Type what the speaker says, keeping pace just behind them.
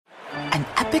An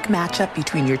epic matchup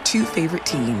between your two favorite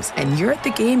teams, and you're at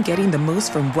the game getting the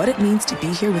most from what it means to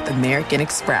be here with American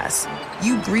Express.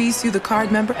 You breeze through the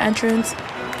card member entrance,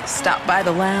 stop by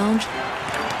the lounge.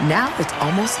 Now it's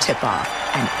almost tip-off,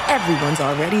 and everyone's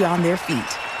already on their feet.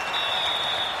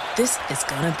 This is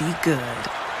gonna be good.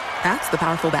 That's the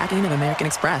powerful backing of American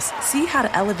Express. See how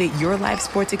to elevate your live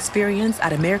sports experience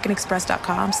at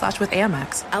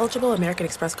americanexpress.com/withAmex. Eligible American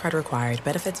Express card required.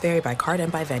 Benefits vary by card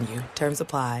and by venue. Terms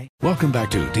apply. Welcome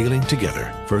back to Dealing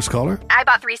Together. First caller? I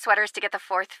bought 3 sweaters to get the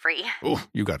 4th free. Oh,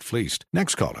 you got fleeced.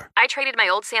 Next caller. I traded my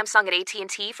old Samsung at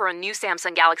AT&T for a new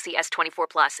Samsung Galaxy S24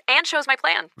 Plus and chose my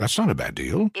plan. That's not a bad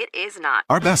deal. It is not.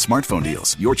 Our best smartphone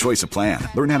deals. Your choice of plan.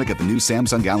 Learn how to get the new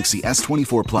Samsung Galaxy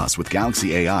S24 Plus with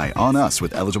Galaxy AI on us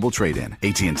with eligible trade-in.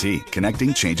 AT&T.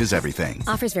 Connecting changes everything.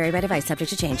 Offers vary by device. Subject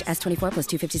to change. S24 plus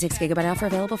 256 gigabyte offer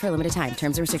available for a limited time.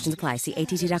 Terms and restrictions apply. See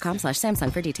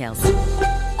att.com/Samsung for details.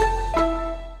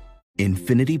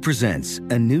 Infiniti presents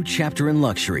a new chapter in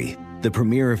luxury. The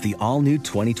premiere of the all-new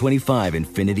 2025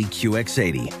 Infiniti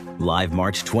QX80. Live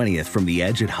March 20th from the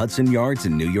Edge at Hudson Yards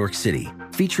in New York City.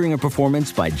 Featuring a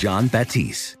performance by John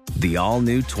Batiste. The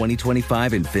all-new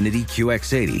 2025 Infiniti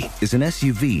QX80 is an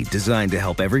SUV designed to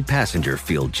help every passenger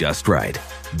feel just right.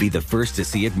 Be the first to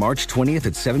see it March 20th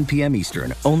at 7 p.m.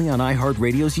 Eastern, only on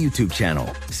iHeartRadio's YouTube channel.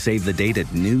 Save the date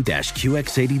at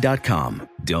new-QX80.com.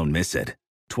 Don't miss it.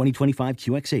 2025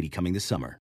 QX80 coming this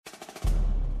summer.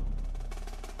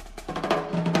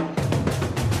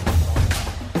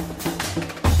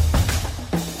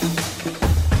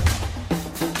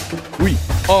 We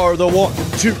are the 1,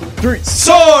 2, 3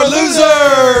 sore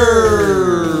losers!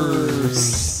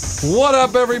 What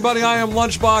up, everybody? I am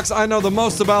Lunchbox. I know the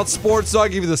most about sports, so I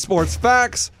give you the sports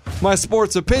facts, my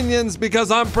sports opinions,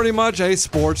 because I'm pretty much a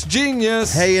sports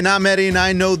genius. Hey, and I'm Eddie, and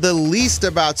I know the least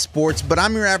about sports, but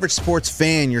I'm your average sports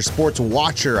fan, your sports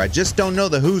watcher. I just don't know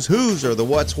the who's who's or the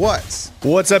what's what's.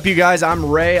 What's up, you guys? I'm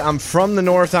Ray. I'm from the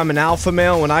north. I'm an alpha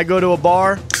male. When I go to a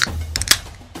bar,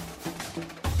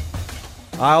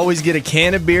 I always get a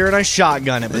can of beer and I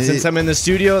shotgun it. But since I'm in the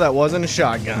studio, that wasn't a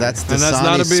shotgun. That's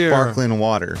Dasani sparkling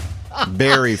water.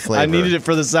 Berry flavor. I needed it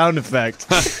for the sound effect.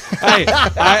 Hey,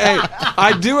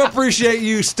 I do appreciate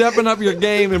you stepping up your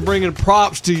game and bringing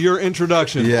props to your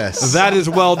introduction. Yes. That is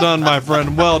well done, my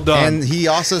friend. Well done. And he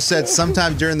also said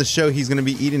sometime during the show he's going to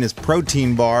be eating his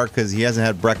protein bar because he hasn't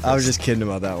had breakfast. I was just kidding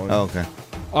about that one. Oh, okay.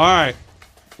 All right.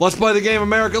 Let's play the game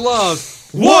America loves.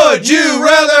 Would you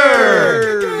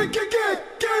rather?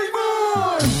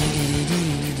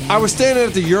 I was standing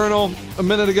at the urinal a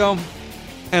minute ago,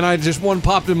 and one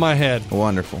popped in my head.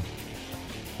 Wonderful.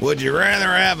 Would you rather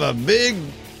have a big...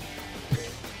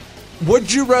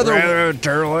 Would you rather...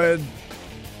 turtlehead?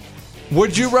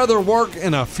 Would you rather work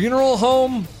in a funeral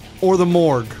home or the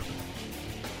morgue?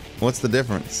 What's the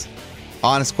difference?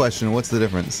 Honest question, what's the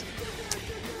difference?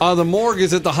 The morgue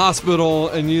is at the hospital,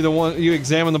 and you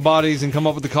examine the bodies and come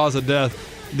up with the cause of death.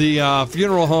 The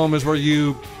funeral home is where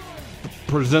you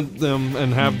present them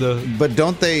and have the... But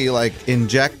don't they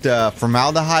inject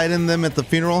formaldehyde in them at the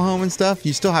funeral home and stuff?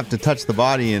 You still have to touch the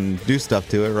body and do stuff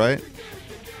to it, right?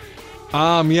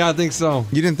 Yeah, I think so.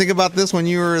 You didn't think about this when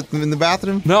you were in the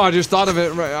bathroom? No, I just thought of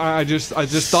it. I just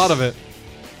thought of it.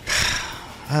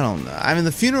 I don't know. I mean,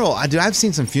 the funeral... I've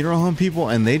seen some funeral home people,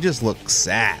 and they just look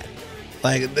sad.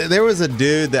 Like, there was a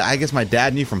dude that I guess my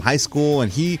dad knew from high school,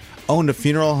 and he owned a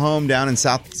funeral home down in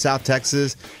South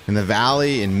Texas, in the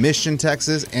Valley, in Mission,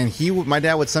 Texas, and my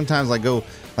dad would sometimes go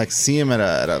see him at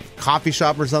a coffee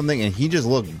shop or something, and he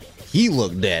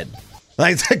looked dead.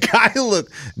 Like, the guy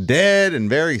looked dead and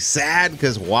very sad,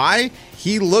 because why?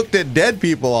 He looked at dead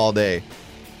people all day.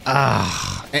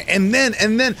 And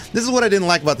then this is what I didn't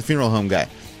like about the funeral home guy,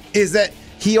 is that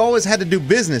he always had to do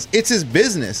business. It's his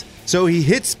business. So he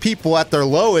hits people at their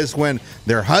lowest when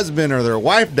their husband or their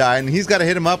wife died, and he's got to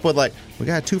hit them up with we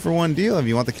got a 2-for-1 deal. If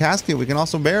you want the casket, we can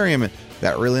also bury him in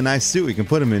that really nice suit. We can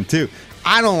put him in too.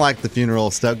 I don't like the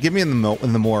funeral stuff. Give me in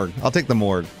the morgue. I'll take the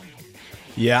morgue.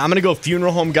 Yeah, I'm going to go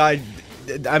funeral home guy.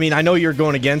 I mean, I know you're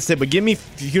going against it, but give me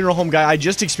funeral home guy. I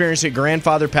just experienced it.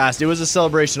 Grandfather passed. It was a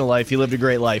celebration of life. He lived a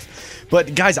great life.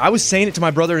 But guys, I was saying it to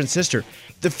my brother and sister.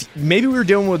 Maybe we were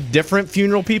dealing with different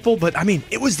funeral people, but I mean,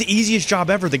 it was the easiest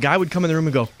job ever. The guy would come in the room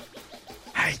and go,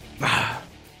 "Hey,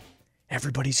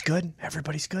 everybody's good?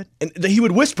 Everybody's good?" And he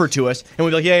would whisper to us, and we'd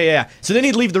be like, yeah. So then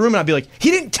he'd leave the room, and I'd be like, he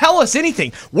didn't tell us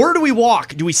anything. Where do we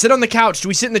walk? Do we sit on the couch? Do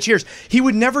we sit in the chairs? He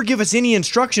would never give us any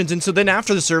instructions, and so then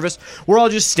after the service, we're all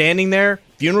just standing there,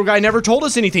 Funeral guy never told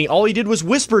us anything. All he did was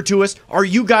whisper to us, "Are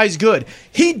you guys good?"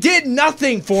 He did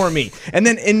nothing for me. And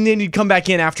then he'd come back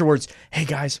in afterwards. "Hey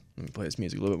guys," let me play this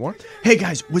music a little bit more. "Hey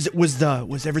guys,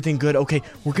 was everything good? Okay,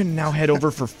 we're gonna now head over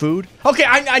for food." Okay,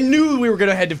 I knew we were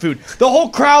gonna head to food. The whole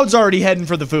crowd's already heading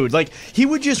for the food. Like, he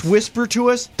would just whisper to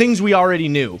us things we already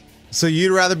knew. So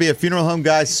you'd rather be a funeral home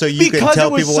guy so you can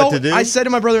tell people what to do? I said to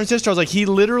my brother and sister, I was like, he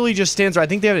literally just stands there. I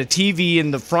think they had a TV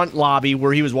in the front lobby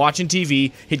where he was watching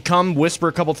TV. He'd come whisper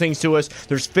a couple things to us.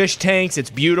 There's fish tanks. It's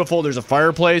beautiful. There's a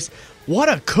fireplace. What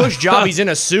a cush job. He's in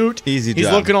a suit. Easy job. He's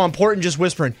looking all important, just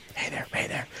whispering, "Hey there, hey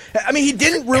there." I mean, he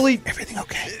didn't really... Everything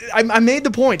okay? I made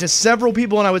the point to several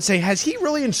people, and I would say, has he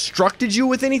really instructed you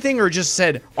with anything or just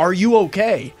said, "Are you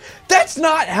okay?" That's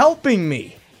not helping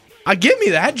me. Give me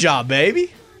that job,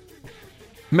 baby.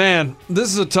 Man,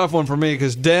 this is a tough one for me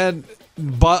because Dad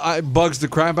bugs the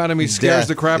crap out of me, scares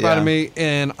the crap out of me,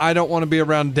 and I don't want to be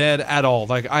around Dad at all.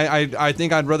 Like, I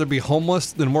think I'd rather be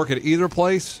homeless than work at either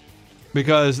place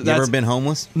because You ever been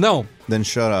homeless? No. Then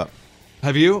shut up.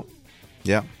 Have you?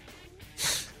 Yeah.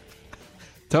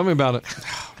 Tell me about it.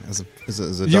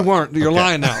 You weren't. You're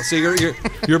lying now. See,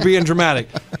 you're being dramatic.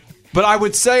 But I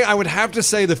would have to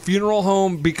say the funeral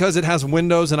home because it has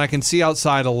windows and I can see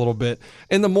outside a little bit.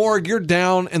 In the morgue, you're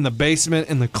down in the basement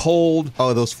in the cold.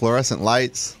 Oh, those fluorescent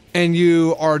lights. And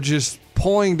you are just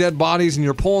pulling dead bodies and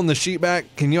you're pulling the sheet back.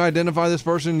 Can you identify this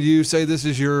person? You say this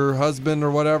is your husband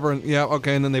or whatever. And yeah,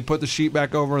 okay. And then they put the sheet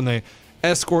back over and they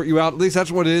escort you out. At least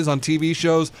that's what it is on TV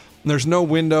shows. And there's no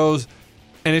windows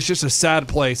and it's just a sad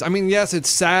place. I mean, yes, it's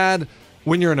sad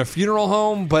when you're in a funeral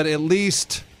home, but at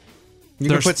least... You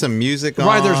can put some music on.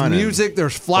 Right, there's music,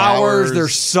 there's flowers,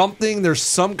 there's something, there's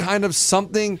some kind of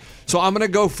something. So I'm going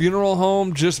to go funeral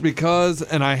home just because,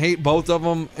 and I hate both of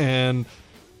them, and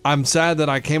I'm sad that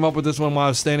I came up with this one while I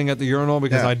was standing at the urinal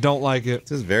because I don't like it.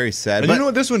 This is very sad. And you know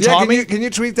what this one taught me? Can you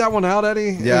tweet that one out,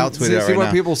 Eddie? Yeah, I'll tweet it out see right what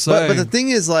now. people say. But the thing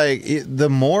is, like, the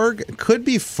morgue could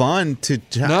be fun to...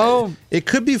 No. It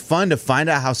could be fun to find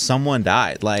out how someone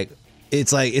died. Like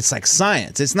it's like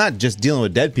science. It's not just dealing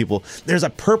with dead people. There's a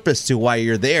purpose to why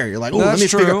you're there. You're like, oh, let me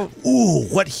figure. Ooh,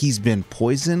 what he's been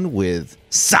poisoned with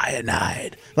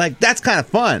cyanide. Like that's kind of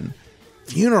fun.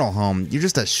 Funeral home, you're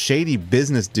just a shady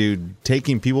business dude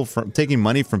taking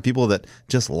money from people that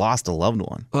just lost a loved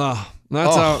one.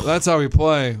 That's how we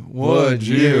play. Would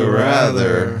you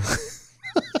rather?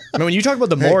 I mean, when you talk about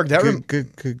the morgue, that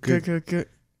good.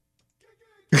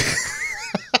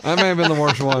 That may have been the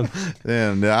worst one.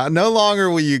 Damn, no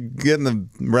longer will you get in the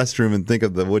restroom and think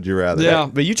of the would you rather. Yeah,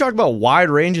 but you talk about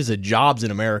wide ranges of jobs in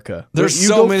America. There's you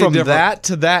so go many from different... that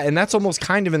to that, and that's almost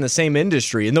kind of in the same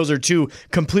industry. And those are two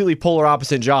completely polar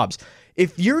opposite jobs.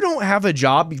 If you don't have a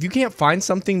job, if you can't find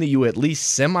something that you at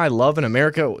least semi-love in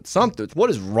America, what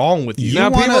is wrong with you? Now,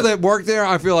 people that work there,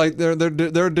 I feel like they're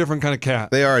a different kind of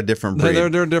cat. They are a different breed.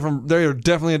 They're different. They are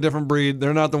definitely a different breed.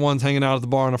 They're not the ones hanging out at the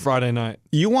bar on a Friday night.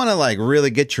 You want to like really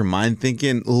get your mind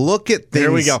thinking. Look at things.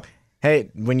 There we go.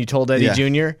 Hey, when you told Eddie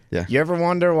Jr., Yeah. you ever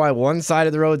wonder why one side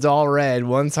of the road's all red,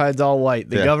 one side's all white?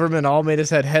 The government all made us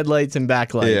have headlights and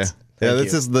backlights. Yeah,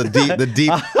 this is the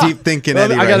deep thinking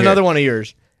Eddie I got another here. one of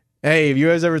yours. Hey, have you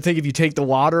guys ever think if you take the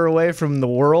water away from the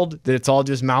world that it's all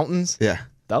just mountains? Yeah.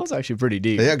 That was actually pretty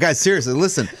deep. Yeah, guys, seriously,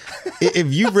 listen.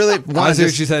 If you really I want see to,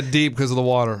 she said deep because of the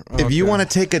water. if you want to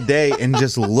take a day and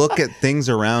just look at things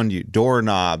around you,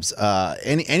 doorknobs,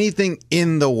 anything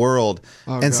in the world,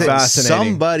 and say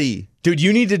Fascinating. somebody, Dude,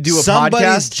 you need to do a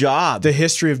somebody's podcast, job. The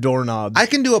history of doorknobs. I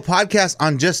can do a podcast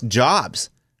on just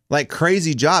jobs, like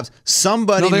crazy jobs.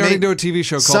 Somebody, No, they already made- do a TV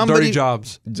show called Dirty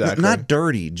Jobs. Exactly. Not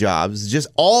dirty jobs, just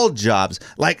all jobs.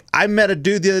 Like I met a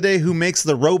dude the other day who makes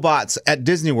the robots at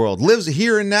Disney World. Lives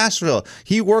here in Nashville.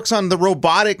 He works on the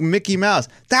robotic Mickey Mouse.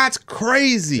 That's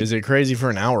crazy. Is it crazy for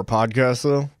an hour podcast,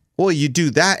 though? Well, you do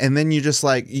that, and then you just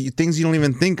like things you don't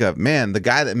even think of. Man, the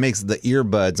guy that makes the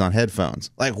earbuds on headphones,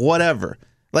 like whatever.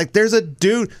 Like there's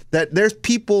there's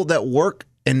people that work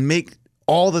and make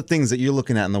all the things that you're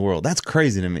looking at in the world. That's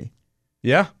crazy to me.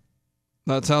 Yeah.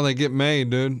 That's how they get made,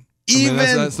 dude. Even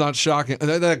that's not shocking.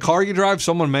 That car you drive,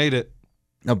 someone made it.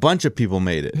 a bunch of people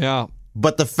made it. Yeah.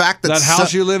 But the fact that That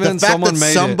house you live in, someone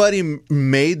made it. somebody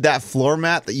made that floor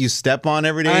mat that you step on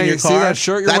every day in your car. See that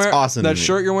shirt you're that's wearing? awesome. That to me.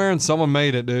 shirt you're wearing, someone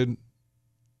made it, dude.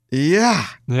 Yeah.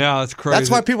 Yeah, that's crazy.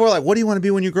 That's why people are like, what do you want to be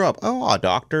when you grow up? Oh, a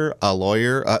doctor, a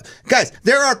lawyer. Guys,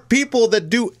 there are people that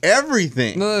do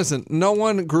everything. No, listen, no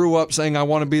one grew up saying, I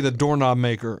want to be the doorknob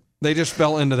maker. They just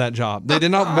fell into that job. They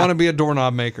did not want to be a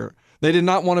doorknob maker. They did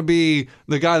not want to be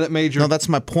the guy that made your. No, that's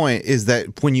my point. Is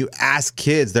that when you ask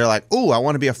kids, they're like, "Oh, I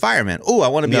want to be a fireman. Oh, I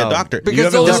want to be a doctor." You Because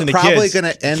haven't they'll- listened to probably kids.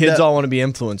 gonna end Kids up- all want to be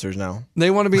influencers now.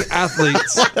 They want to be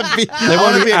athletes. I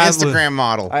want to be an athletes. Instagram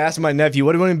model. I asked my nephew,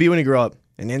 "What do you want to be when you grow up?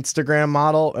 An Instagram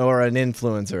model or an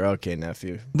influencer?" Okay,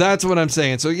 nephew. That's what I'm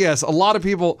saying. So yes, a lot of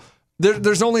people.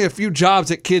 There's only a few jobs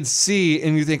that kids see,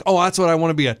 and you think, "Oh, that's what I want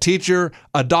to be: a teacher,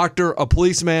 a doctor, a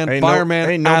policeman, fireman."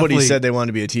 Ain't nobody athlete. said they wanted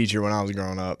to be a teacher when I was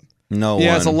growing up. No Yeah,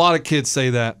 one. it's a lot of kids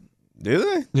say that. Do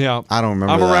they? Yeah, I don't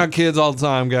remember I'm that. around kids all the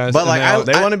time, guys. But, and like,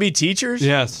 they- They want to be teachers?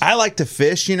 yes, I like to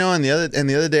fish, and the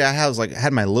other day I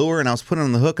had my lure and I was putting it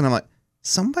on the hook, and I'm like,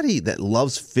 somebody that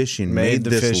loves fishing made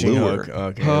the this fishing lure. hook.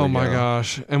 Okay, there oh we my go.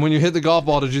 gosh! And when you hit the golf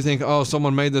ball, did you think, "Oh,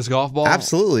 someone made this golf ball"?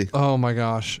 Absolutely. Oh my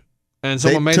gosh! And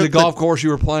someone made took the golf course you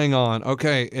were playing on.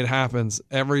 Okay, it happens.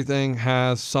 Everything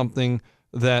has something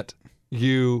that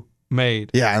you made.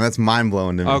 Yeah, and that's mind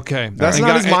blowing to me. Okay, That's And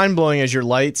not guy- as mind blowing as your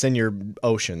lights and your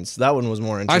oceans. That one was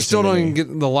more interesting. I still to don't me. even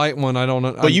get the light one. I don't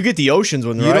know. But you get the oceans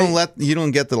one, You right? you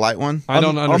don't get the light one. I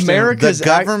don't understand. America's The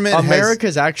government has-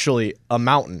 America's actually a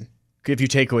mountain. If you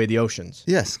take away the oceans,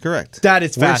 Yes, correct. that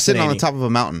is We're sitting fascinating. on the top of a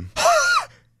mountain.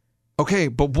 Okay,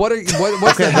 but what's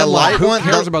Okay, the headline? Who one.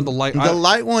 cares about the light? The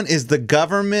light one is the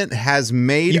government has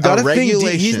made You a gotta think deep.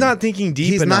 regulation. He's not thinking deep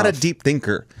He's not a enough. deep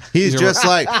thinker. He's You're just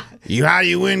like, how do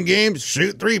you win games?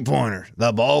 Shoot 3-pointers.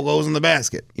 The ball goes in the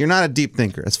basket. You're not a deep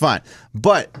thinker. It's fine.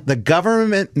 But the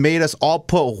government made us all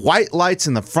put white lights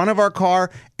in the front of our car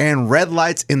and red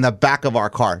lights in the back of our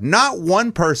car. Not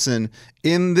one person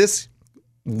in this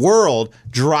world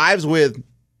drives with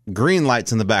green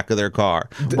lights in the back of their car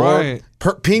Right.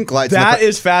 or pink lights. That in the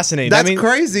is fascinating. That's I mean,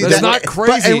 crazy. That's That- not but-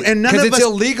 crazy and none because of it's us-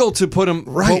 illegal to put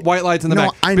Right. white lights in the No,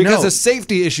 back I because know. of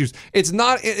safety issues. It's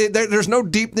not. There's no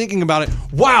deep thinking about it.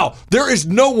 Wow, there is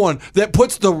no one that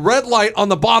puts the red light on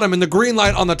the bottom and the green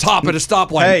light on the top at a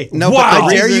stoplight. Hey, No, but wow.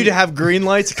 I dare reason- you to have green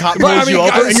lights. Cop But, I pulls mean, you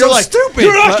over, guys, and it's you're so like, stupid.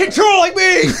 "You're not But- controlling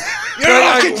me. You're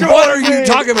not Like, controlling what are you me."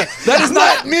 talking about? That is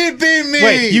not. me be me.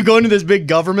 Wait, you go into this big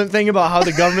government thing about how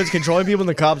the government's controlling people, and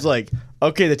the cops like,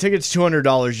 okay, the ticket's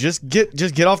 $200. Just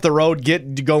get off the road,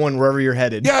 get going wherever you're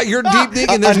headed. Yeah, you're deep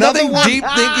thinking. There's Another nothing one- deep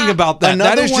thinking about that. That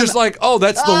Another is one- just like, oh,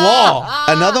 that's the law.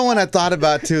 Another one I thought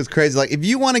about too is crazy. Like, if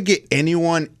you want to get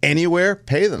anyone anywhere,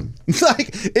 pay them. Like,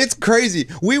 it's crazy.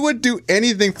 We would do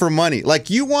anything for money.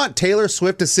 Like, you want Taylor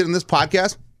Swift to sit in this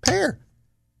podcast? Pay her.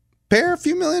 Pay her a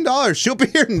few $1 million. She'll be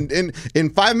here in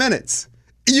 5 minutes.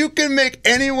 You can make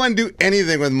anyone do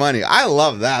anything with money. I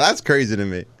love that. That's crazy to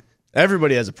me.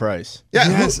 Everybody has a price. Yeah.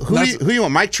 Yes, Who you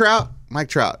want? Mike Trout? Mike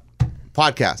Trout.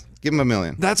 Podcast. Give him $1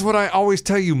 million. That's what I always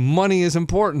tell you. Money is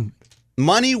important.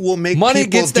 Money will make Money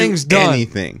people gets do things done.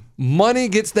 anything. Money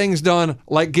gets things done,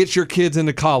 like get your kids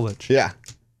into college. Yeah.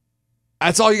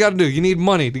 That's all you got to do. You need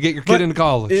money to get your kid But into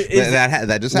college.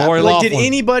 That just Lori happened. Like, did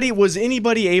Laughlin. was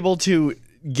anybody able to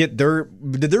did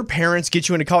their parents get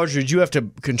you into college, or did you have to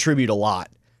contribute a lot?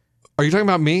 Are you talking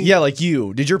about me? Yeah, like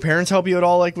you. Did your parents help you at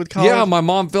all, like with college? Yeah, my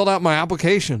mom filled out my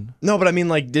application. No, but I mean,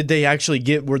 like, did they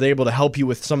actually were they able to help you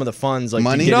with some of the funds, like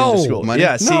Money? to get No. into school? Money?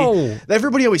 Yeah, see, No.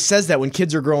 everybody always says that when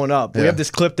kids are growing up. We Yeah. have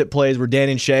this clip that plays where Dan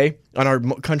and Shay on our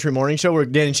country morning show, where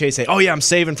Dan and Shay say, "Oh yeah, I'm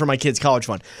saving for my kid's college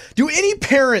fund." Do any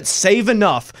parents save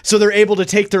enough so they're able to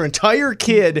take their entire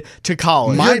kid to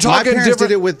college? My talking parents different-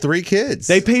 did it with 3 kids.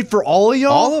 They paid for all of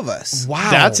y'all. all of us.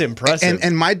 Wow. That's impressive.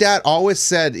 And my dad always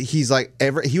said he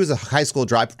was a high school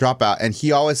dropout, and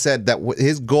he always said that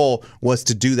his goal was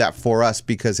to do that for us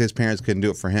because his parents couldn't do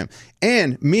it for him.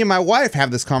 And me and my wife have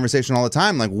this conversation all the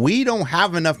time. Like, we don't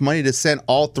have enough money to send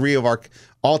all 2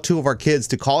 of our kids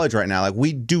to college right now. Like,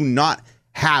 we do not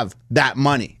have that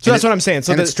money. So And that's what I'm saying.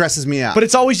 So and that- it stresses me out. But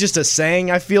it's always just a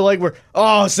saying. I feel like we're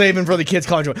saving for the kids'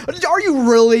 college fund. Are you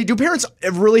really? Do parents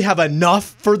really have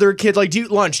enough for their kids? Like, do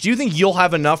you think you'll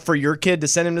have enough for your kid to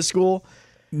send him to school?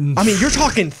 I mean, you're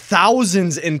talking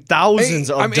thousands and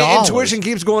thousands of and dollars. tuition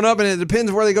keeps going up, and it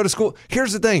depends where they go to school.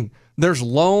 Here's the thing: there's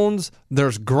loans,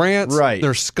 there's grants, Right.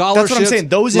 there's scholarships. That's what I'm saying.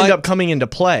 Those end up coming into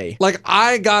play. Like,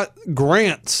 I got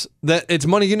grants that it's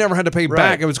money you never had to pay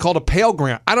back. It was called a Pell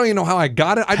Grant. I don't even know how I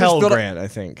got it. I Pell just filled Grant, I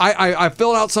think. I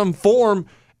filled out some form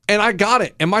and I got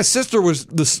it. And my sister was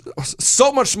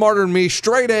so much smarter than me,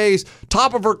 straight A's,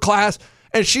 top of her class.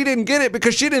 And she didn't get it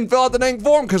because she didn't fill out the dang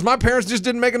form because my parents just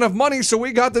didn't make enough money. So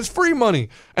we got this free money.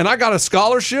 And I got a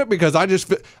scholarship because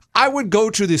I would go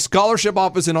to the scholarship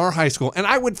office in our high school and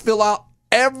I would fill out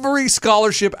every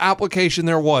scholarship application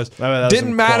there was. That was Didn't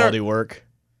some matter. quality work.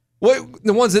 What,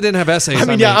 the ones that didn't have essays. I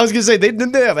mean, I was gonna say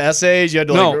didn't they have essays? You had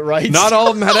to write. not all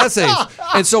of them had essays.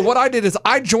 And so what I did is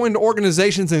I joined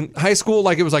organizations in high school.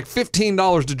 Like, it was like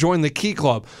 $15 to join the Key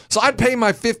Club. So I'd pay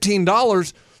my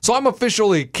 $15 So I'm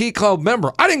officially a Key Club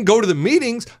member. I didn't go to the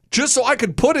meetings just so I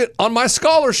could put it on my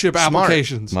scholarship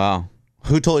applications. Wow.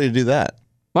 Who told you to do that?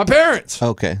 My parents.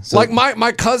 Okay. So Like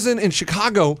my cousin in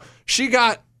Chicago, she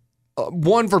got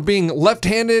one for being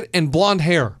left-handed and blonde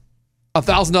hair.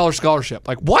 $1,000 scholarship.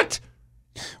 Like, what?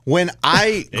 when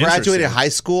I graduated high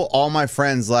school, all my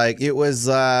friends, like, it was,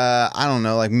 I don't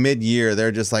know, like mid-year,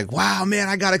 they're just like, wow, man,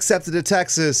 I got accepted to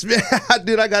Texas.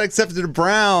 Dude, I got accepted to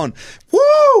Brown.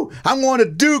 Woo! I'm going to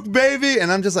Duke, baby.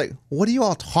 And I'm just like, what are you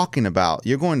all talking about?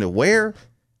 You're going to where?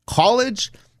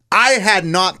 College? I had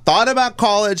not thought about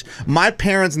college. My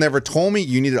parents never told me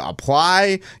you need to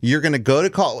apply. You're going to go to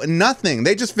college. Nothing.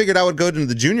 They just figured I would go to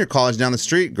the junior college down the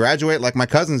street, graduate like my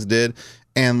cousins did,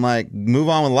 and like move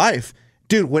on with life.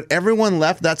 Dude, when everyone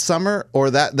left that summer or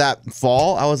that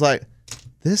fall, I was like,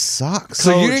 this sucks.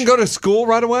 So you didn't go to school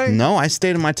right away? No, I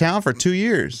stayed in my town for 2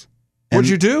 years. What'd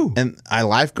you do? And I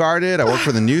lifeguarded. I worked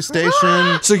for the news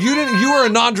station. So you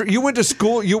were you went to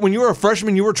school, when you were a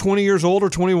freshman, you were 20 years old or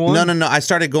 21? No. I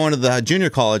started going to the junior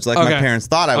college like my parents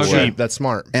thought I would. Cheap, that's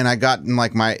smart. And I got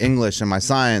like my English and my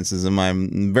sciences and my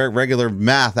very regular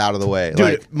math out of the way. Dude,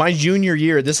 like, my junior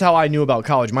year, this is how I knew about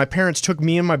college. My parents took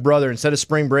me and my brother, instead of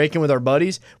spring breaking with our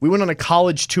buddies, we went on a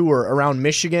college tour around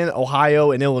Michigan,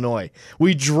 Ohio, and Illinois.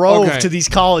 We drove to these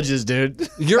colleges, dude.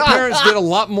 Your parents did a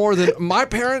lot more than my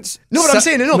parents. No, what I'm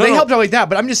saying, they helped out like that,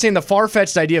 but I'm just saying the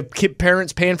far-fetched idea of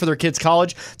parents paying for their kids'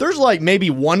 college, there's like maybe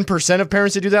 1% of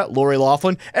parents that do that. Lori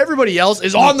Loughlin. Everybody else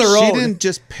is on their own. She didn't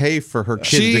just pay for her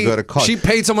kids to go to college. She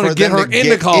paid someone to get her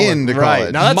into college.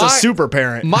 Right. Now that's a super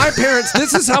parent. My parents,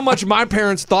 this is how much my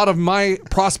parents thought of my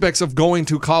prospects of going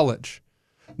to college.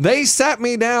 They sat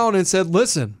me down and said,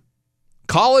 listen,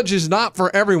 college is not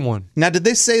for everyone. Now, did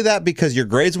they say that because your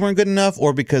grades weren't good enough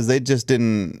or because they just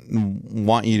didn't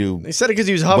want you to They said it because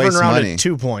he was hovering around money? at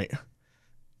 2 point.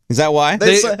 Is that why?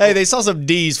 They saw some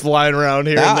D's flying around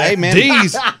here. And there. Hey, man.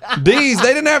 D's.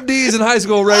 They didn't have D's in high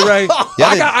school, Ray.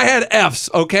 I had F's,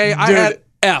 okay? I had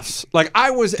F's. Like,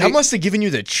 I was... That must have given you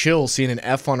the chill seeing an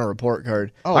F on a report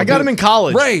card. Oh, I got him in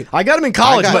college. Right. I got him in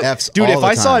college. I got but, Fs dude, all if the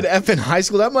I saw time. an F in high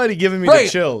school, that might have given me the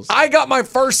chills. I got my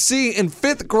first C in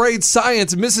 5th grade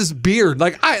science, Mrs. Beard.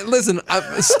 Like,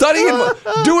 studying,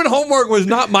 doing homework was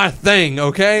not my thing,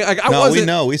 okay? Like, we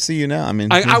know. We see you now. I mean...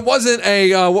 I wasn't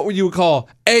a, what would you call,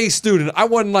 A student. I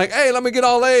wasn't like, hey, let me get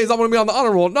all A's. I want to be on the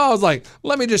honor roll. No, I was like,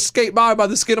 let me just skate by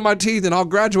the skin of my teeth and I'll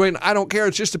graduate and I don't care.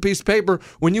 It's just a piece of paper.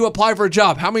 When you apply for a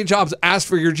job, how many jobs ask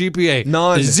for your GPA?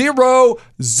 None. Zero.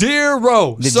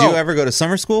 Did you ever go to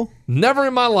summer school? Never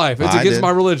in my life. It's I against did.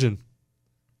 my religion.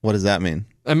 What does that mean?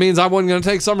 That means I wasn't going to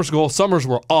take summer school. Summers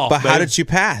were off. But how baby. did you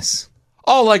pass?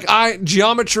 Oh, like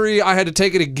geometry, I had to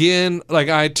take it again. Like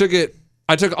I took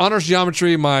honors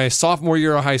geometry my sophomore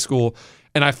year of high school,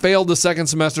 and I failed the second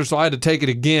semester, so I had to take it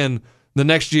again the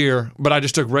next year. But I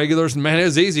just took regulars, and man, it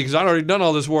was easy because I'd already done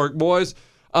all this work, boys.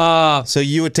 So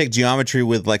you would take geometry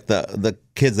with like the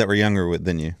kids that were younger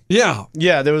than you? Yeah.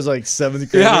 Yeah, there was like 7th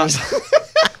graders.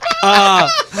 Yeah.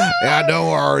 Yeah, I know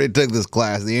I already took this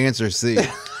class. The answer is C.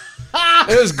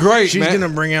 It was great, She's man. going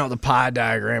to bring out the pie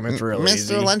diagram. It's real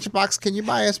easy. Mr. Lunchbox, can you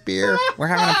buy us beer? We're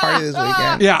having a party this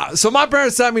weekend. Yeah, so my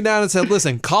parents sat me down and said,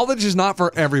 listen, college is not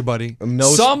for everybody. No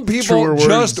Some people truer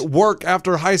just words. work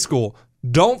after high school.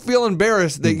 Don't feel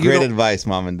embarrassed that you Great don't. advice,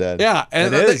 Mom and Dad. Yeah,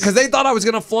 and It is. because they thought I was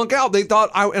going to flunk out. They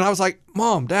thought I was like,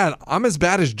 Mom, Dad, I'm as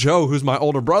bad as Joe, who's my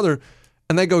older brother.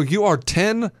 And they go, you are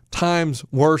 10 times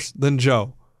worse than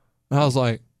Joe. And I was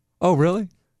like, oh, really?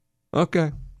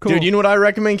 Okay, cool. Dude, you know what I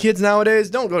recommend kids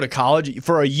nowadays? Don't go to college.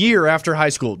 For a year after high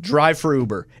school, drive for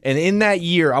Uber. And in that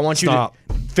year, I want you to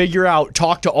figure out,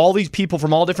 talk to all these people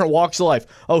from all different walks of life.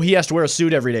 Oh, he has to wear a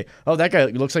suit every day. Oh, that guy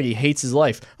looks like he hates his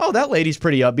life. Oh, that lady's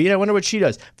pretty upbeat. I wonder what she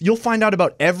does. You'll find out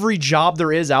about every job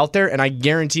there is out there, and I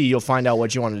guarantee you'll find out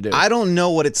what you want to do. I don't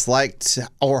know what it's like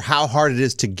or how hard it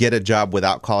is to get a job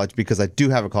without college because I do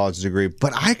have a college degree,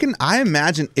 but I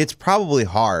imagine it's probably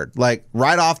hard. Like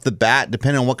right off the bat,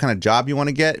 depending on what kind of job you want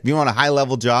to get, if you want a high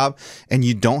level job and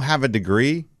you don't have a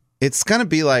degree, it's going to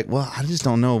be like, well, I just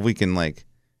don't know if we can like,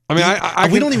 I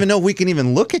mean, we don't even know if we can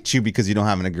even look at you because you don't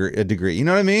have a degree. You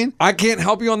know what I mean? I can't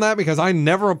help you on that because I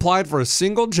never applied for a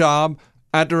single job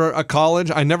after a college.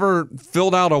 I never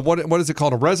filled out a, what is it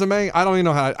called, a resume? I don't even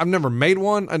know how. I've never made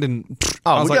one. I didn't.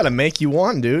 Oh, we got to make you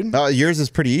one, dude. Yours is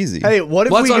pretty easy. Hey, what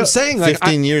if Well, that's we what I'm saying. Like,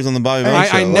 15 years on the Bobby Bones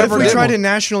show. I What never if we did try one. to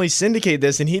nationally syndicate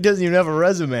this and he doesn't even have a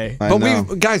resume? I But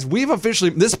know. we've officially,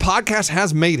 this podcast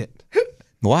has made it.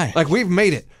 Why? Like, we've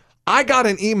made it. I got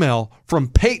an email from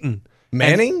Peyton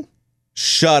Manning?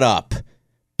 Shut up.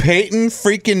 Peyton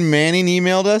freaking Manning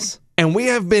emailed us? and we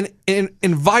have been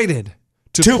invited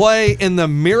to play in the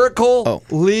Miracle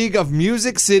League of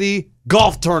Music City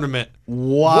golf tournament.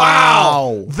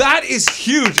 Wow. That is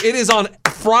huge. It is on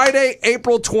Friday,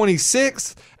 April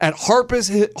 26th at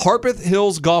Harpeth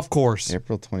Hills Golf Course.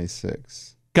 April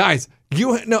 26th. Guys,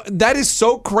 you know that is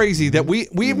so crazy that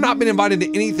we've not been invited to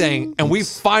anything, and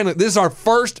this is our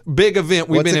first big event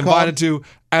we've been invited to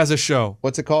as a show.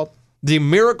 What's it called? The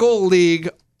Miracle League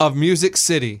of Music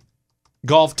City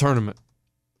golf tournament.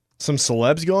 Some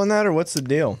celebs go in that, or what's the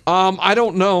deal? I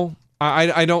don't know.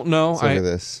 I don't know. Let's look at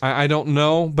this. I don't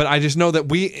know, but I just know that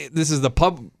this is the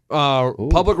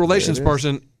public relations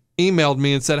person emailed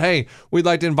me and said, hey, we'd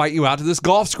like to invite you out to this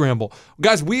golf scramble.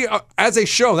 Guys, we are, as a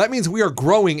show, that means we are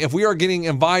growing if we are getting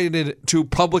invited to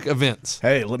public events.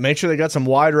 Hey, make sure they got some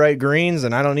wide right greens,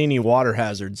 and I don't need any water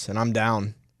hazards, and I'm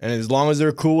down. And as long as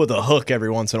they're cool with a hook every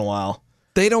once in a while.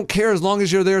 They don't care as long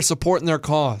as you're there supporting their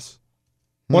cause.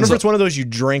 Wonder if it's one of those you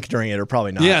drink during it, or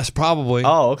probably not. Yes, probably.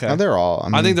 Oh, okay. No, they're all.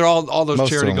 I think they're all those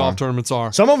charity golf tournaments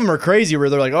are. Some of them are crazy where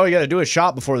they're like, oh, you got to do a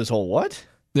shot before this hole. What?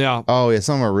 Yeah. Oh, yeah.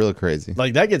 Some are really crazy.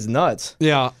 Like, that gets nuts.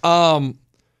 Yeah. And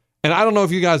I don't know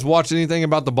if you guys watched anything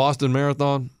about the Boston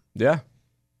Marathon. Yeah.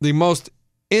 The most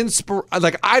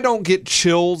I don't get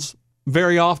chills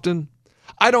very often.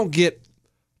 I don't get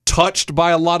touched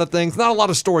by a lot of things. Not a lot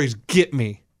of stories get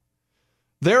me.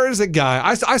 There is a guy,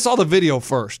 I saw the video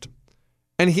first,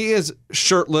 and he is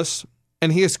shirtless,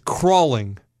 and he is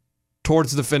crawling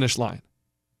towards the finish line.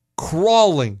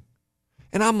 Crawling.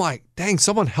 And I'm like, dang,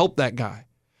 someone help that guy.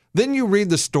 Then you read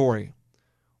the story.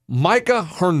 Micah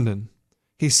Herndon,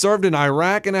 he served in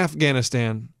Iraq and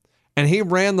Afghanistan, and he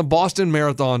ran the Boston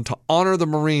Marathon to honor the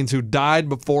Marines who died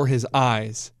before his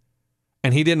eyes.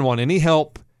 And he didn't want any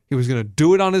help. He was going to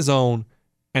do it on his own,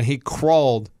 and he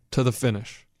crawled to the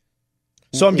finish.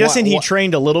 So I'm guessing he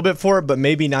trained a little bit for it, but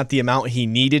maybe not the amount he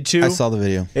needed to. I saw the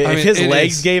video. If his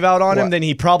legs gave out on him, then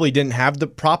he probably didn't have the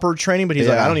proper training, but he's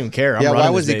like, I don't even care. I'm running why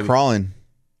was this he baby. crawling?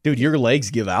 Dude, your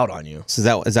legs give out on you.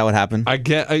 So is that what happened? I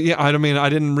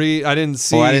didn't read. I didn't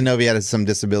see. Oh, I didn't know if he had some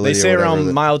disability. They say or whatever.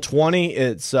 around mile 20,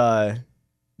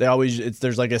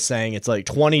 there's like a saying, it's like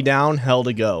 20 down, hell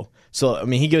to go. So, I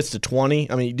mean, he gets to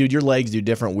 20. I mean, dude, your legs do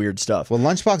different weird stuff. Well,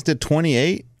 Lunchbox did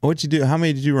 28. What'd you do? How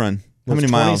many did you run? How many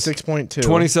miles? 26.2.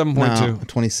 27.2. No,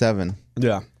 27.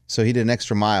 Yeah. So he did an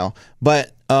extra mile.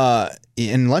 But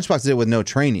and Lunchbox did it with no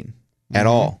training at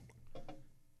all.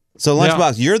 So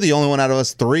Lunchbox, you're the only one out of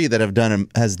us three that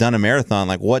has done a marathon.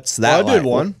 Like, what's that? I did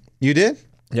one. You did?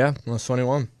 Yeah, I was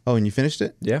 21. Oh, and you finished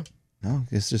it? Yeah. No,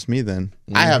 it's just me then.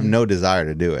 I have no desire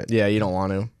to do it. Yeah, you don't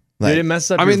want to. Like, Did it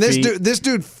mess up I your mean, feet? this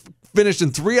dude finished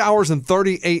in 3 hours and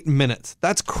 38 minutes.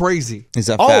 That's crazy. Is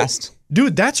that fast?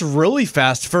 Dude, that's really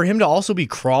fast for him to also be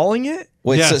crawling it.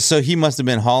 Wait, Yes. so he must have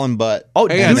been hauling butt. Oh,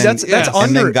 And dude, then- that's and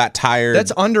under. then got tired.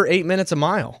 That's under 8 minutes a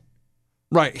mile.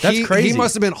 Right. That's crazy. He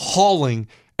must have been hauling,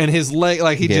 and his leg,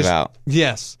 like he Gave just out.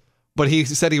 Yes, but he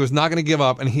said he was not going to give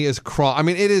up, and he is crawl. I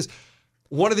mean, it is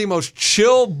one of the most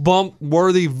chill bump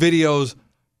worthy videos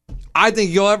I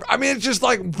think you'll ever. I mean, it's just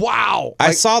like wow. I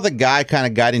Like, saw the guy kind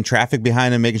of guiding traffic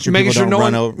behind him, making sure Making people sure don't no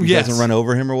run one- over, yes. doesn't run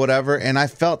over him or whatever. And I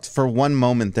felt for one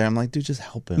moment there, I'm like, dude, just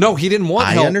help him. No, he didn't want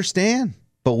I help. understand,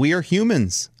 but we are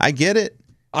humans. I get it.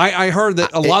 I heard that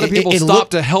a lot of people it stopped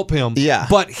looked- to help him. Yeah.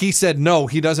 But he said no,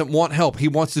 he doesn't want help. He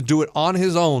wants to do it on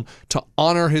his own to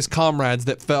honor his comrades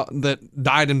that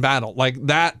died in battle. Like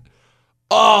that.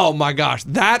 Oh my gosh,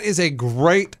 that is a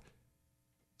great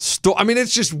story. I mean,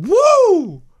 it's just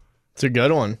woo. It's a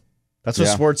good one. That's what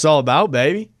Yeah. sports is all about,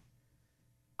 baby.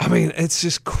 I mean, it's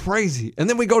just crazy. And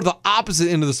then we go to the opposite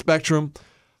end of the spectrum.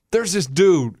 There's this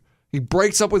dude. He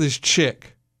breaks up with his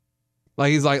chick.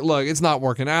 Like he's like, look, it's not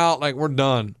working out. Like we're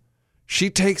done. She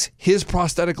takes his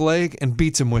prosthetic leg and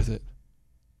beats him with it.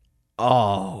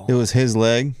 Oh. It was his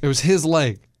leg. It was his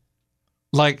leg.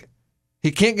 Like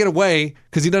he can't get away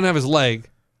because he doesn't have his leg.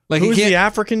 Like Who's he can't. the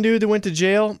African dude that went to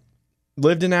jail?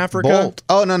 Lived in Africa? Bolt.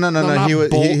 Oh no. not He was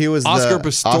Bolt. he was Oscar the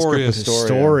Pistorius.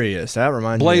 Pistorius. That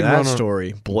reminds Blade me of that Runner.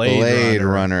 story. Blade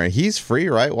Runner. He's free,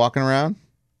 right? Walking around.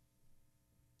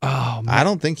 Oh man. I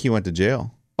don't think he went to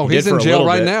jail. Oh, He he's did for in a jail little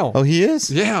right bit. now. Oh, he is.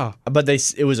 Yeah. But they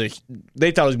thought it was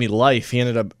going to be life. He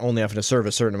ended up only having to serve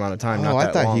a certain amount of time. Oh, not I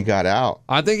that thought long. he got out.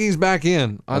 I think he's back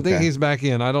in. I think Okay. he's back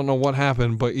in. I don't know what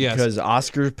happened, but yes. Because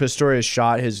Oscar Pistorius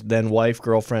shot his then wife,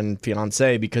 girlfriend,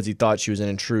 fiance because he thought she was an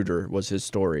intruder. Was his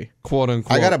story Quote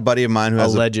unquote. I got a buddy of mine who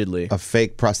has allegedly? a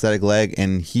fake prosthetic leg,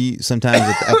 and he sometimes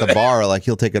at the bar, like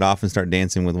he'll take it off and start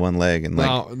dancing with one leg, and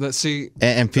like, No, see,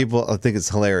 and people think it's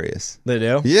hilarious. They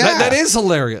do. Yeah, that is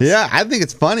hilarious. Yeah, I think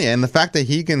it's funny, and the fact that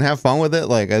he can have fun with it,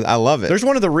 like I love it. There's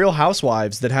one of the Real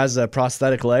Housewives that has a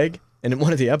prosthetic leg. And in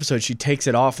one of the episodes, she takes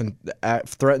it off and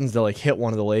threatens to like hit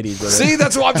one of the ladies with it. See,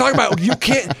 that's what I'm talking about. You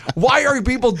can't. Why are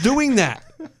people doing that?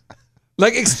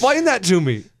 Like, explain that to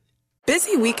me.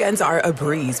 Busy weekends are a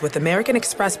breeze with American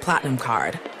Express Platinum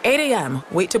Card. 8 a.m.,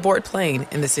 wait to board plane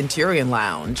in the Centurion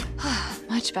Lounge.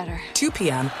 Much better. 2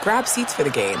 p.m., grab seats for the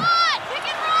game.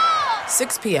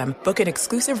 6 p.m., book an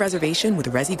exclusive reservation with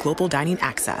Resi Global Dining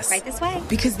Access. Right this way.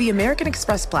 Because the American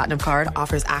Express Platinum Card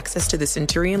offers access to the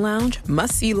Centurion Lounge,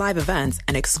 must-see live events,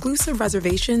 and exclusive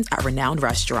reservations at renowned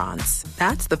restaurants.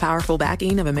 That's the powerful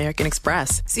backing of American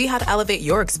Express. See how to elevate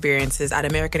your experiences at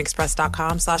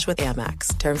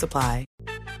americanexpress.com/withAmex. Terms apply.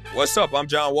 What's up? I'm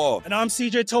John Wall. And I'm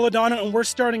CJ Toledano, and we're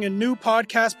starting a new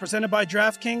podcast presented by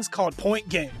DraftKings called Point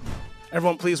Game.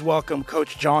 Everyone, please welcome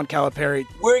Coach John Calipari.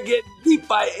 We're getting beat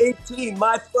by 18.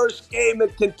 My first game in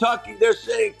Kentucky, they're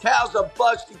saying Cal's a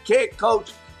bust. He can't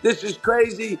coach. This is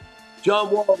crazy. John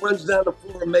Wall runs down the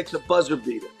floor and makes a buzzer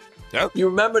beater. Yep. You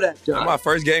remember that, John? That's my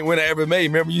first game win I ever made.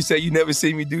 Remember you said you never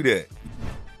see me do that.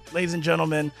 Ladies and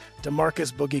gentlemen,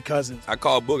 DeMarcus Boogie Cousins. I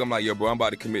called Boog. I'm like, yo, bro, I'm about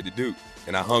to commit to Duke.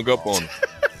 And I hung up on him.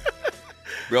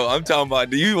 Bro, I'm talking about,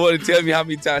 do you want to tell me how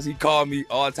many times he called me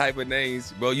all type of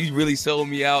names? Bro, you really sold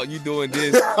me out. You doing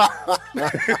this.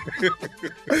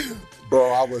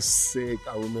 Bro, I was sick.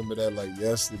 I remember that like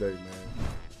yesterday, man.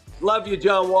 Love you,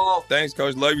 John Wall. Thanks,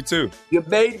 Coach. Love you, too. You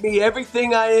made me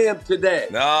everything I am today.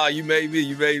 Nah, you made me.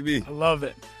 You made me. I love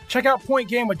it. Check out Point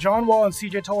Game with John Wall and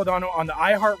CJ Toledano on the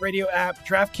iHeartRadio app,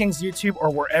 DraftKings YouTube, or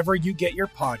wherever you get your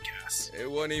podcasts. It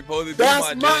wasn't even supposed to be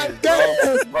That's my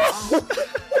dance, bro.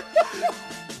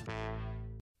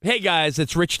 Hey guys,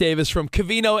 it's Rich Davis from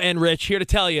Covino and Rich here to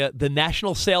tell you the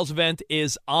national sales event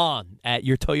is on at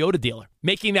your Toyota dealer,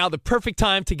 making now the perfect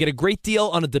time to get a great deal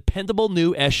on a dependable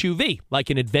new SUV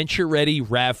like an adventure-ready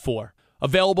RAV4.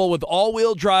 Available with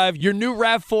all-wheel drive, your new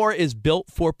RAV4 is built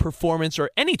for performance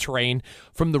or any terrain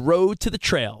from the road to the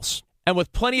trails. And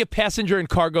with plenty of passenger and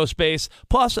cargo space,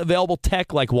 plus available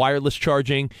tech like wireless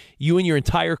charging, you and your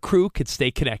entire crew could stay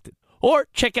connected. Or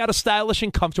check out a stylish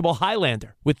and comfortable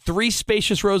Highlander with 3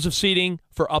 spacious rows of seating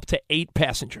for up to 8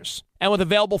 passengers. And with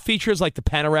available features like the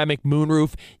panoramic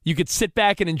moonroof, you could sit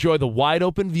back and enjoy the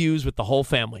wide-open views with the whole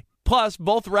family. Plus,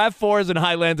 both RAV4s and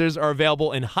Highlanders are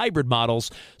available in hybrid models,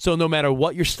 so no matter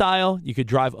what your style, you could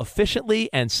drive efficiently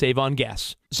and save on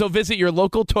gas. So visit your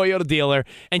local Toyota dealer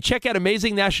and check out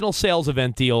amazing national sales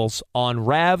event deals on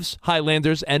RAVs,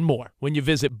 Highlanders, and more when you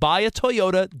visit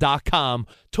buyatoyota.com.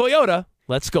 Toyota,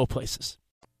 let's go places.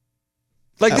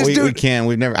 Like this dude, we can.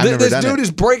 I've never done it. This dude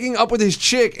is breaking up with his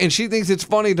chick, and she thinks it's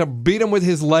funny to beat him with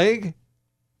his leg.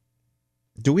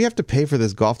 Do we have to pay for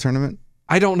this golf tournament?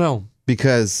 I don't know.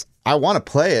 Because I want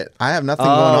to play it. I have nothing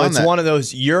going on. It's one of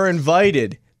those, you're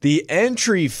invited. The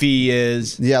entry fee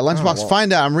is... Yeah, Lunchbox,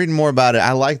 find out. I'm reading more about it.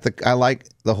 I like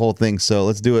the whole thing, so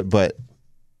let's do it. But,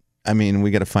 I mean,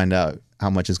 we got to find out how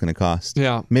much it's going to cost.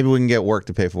 Yeah. Maybe we can get work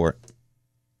to pay for it.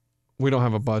 We don't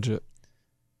have a budget.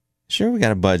 Sure, we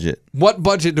got a budget. What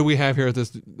budget do we have here at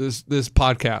this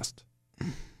podcast?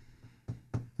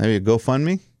 Maybe a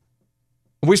GoFundMe?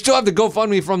 We still have the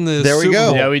GoFundMe from the There we Super go.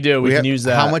 Bowl. Yeah, we do. We can use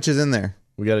that. How much is in there?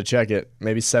 We got to check it.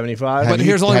 Maybe 75. But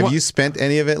here's only have one- you spent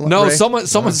any of it? No, Ray? someone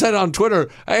said on Twitter,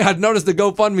 hey, I'd noticed the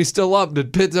GoFundMe's still up.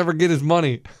 Did Pitts ever get his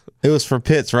money? It was for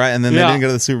Pitts, right? And then they didn't go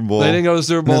to the Super Bowl. They didn't go to the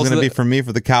Super Bowl. It was going to be for me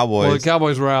for the Cowboys. Well, the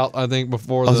Cowboys were out, I think,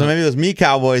 before so maybe it was me,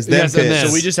 Cowboys, then Yes, and Pitts. then.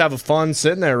 So we just have a fund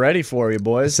sitting there ready for you,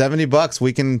 boys. $70,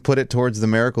 we can put it towards the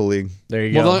Miracle League. There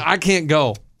you go. Well, I can't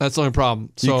go. That's the only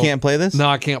problem. So, You can't play this? No,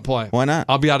 I can't play. Why not?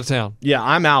 I'll be out of town. Yeah,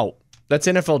 I'm out. That's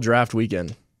NFL draft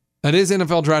weekend. That is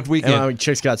NFL draft weekend. And my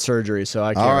chick's got surgery, so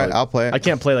I can't. All right, I'll play it. I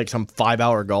can't play like some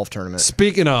 5-hour golf tournament.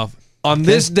 Speaking of, on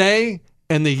this day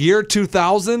in the year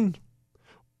 2000,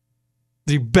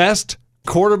 the best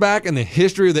quarterback in the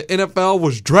history of the NFL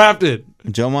was drafted.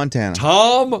 Joe Montana.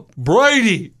 Tom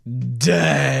Brady.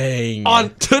 Dang.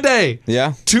 On today.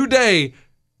 Yeah. Today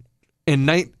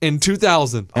in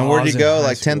 2000. And where'd he go?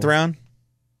 Like 10th round?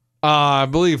 I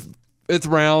believe 5th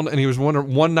round, and he was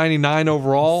 199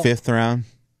 overall. 5th round?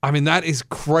 I mean, that is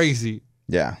crazy.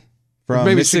 Yeah. From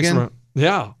Maybe Michigan? 6th round.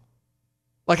 Yeah.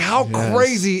 Like, how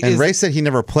crazy is... And Ray said he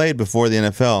never played before the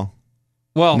NFL.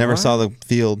 Well, never saw the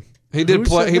field. He did Who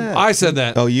play. said that? I said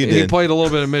that. Oh, you He did. played a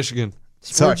little bit in Michigan.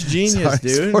 Sports genius,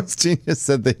 dude. Sports Genius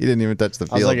said that he didn't even touch the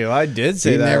field. I was like, if I did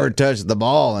say he that. never touched the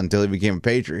ball until he became a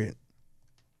Patriot.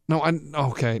 No,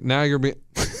 okay. Now you're being...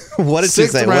 What did you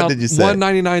say? Round, What did you say?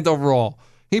 199th overall.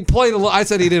 He played a little. I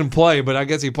said he didn't play, but I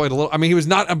guess he played a little. I mean, he was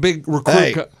not a big recruit.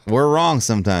 Hey, we're wrong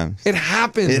sometimes. It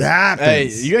happens. It happens. Hey,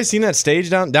 you guys seen that stage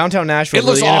downtown Nashville? It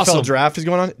looks where the awesome. NFL draft is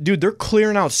going on, dude. They're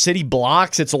clearing out city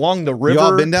blocks. It's along the river. You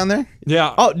all been down there?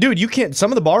 Yeah. Oh, dude, you can't.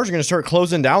 Some of the bars are going to start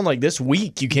closing down like this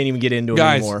week. You can't even get into it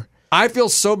Guys, anymore. I feel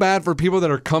so bad for people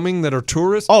that are coming that are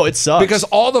tourists. Oh, it sucks. Because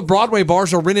all the Broadway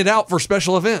bars are rented out for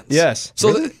special events. Yes.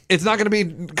 So it's not going to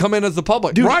be come in as the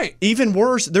public. Dude, right. Even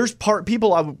worse, there's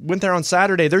people. I went there on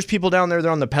Saturday. There's people down there.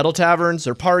 They're on the pedal taverns.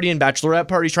 They're partying, bachelorette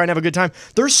parties, trying to have a good time.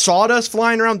 There's sawdust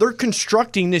flying around. They're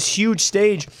constructing this huge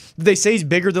stage that they say is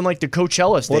bigger than like the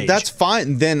Coachella stage. Well, that's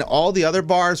fine. Then all the other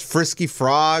bars, Frisky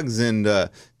Frogs and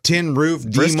Tin Roof,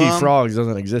 Frisky D-Mum. Frogs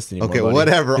doesn't exist anymore. Okay, buddy.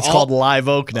 whatever. It's called Live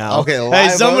Oak now. Okay, hey,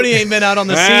 Live somebody Oak. ain't been out on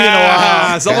the scene in a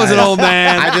while. Someone's an old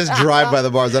man. I just drive by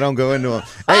the bars. I don't go into them.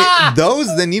 Hey,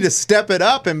 those they need to step it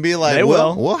up and be like, They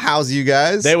will. We'll house you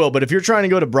guys. They will, but if you're trying to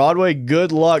go to Broadway,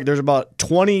 good luck. There's about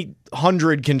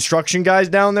 2,000 construction guys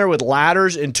down there with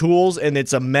ladders and tools, and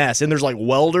it's a mess. And there's like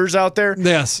welders out there.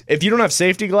 Yes. If you don't have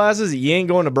safety glasses, you ain't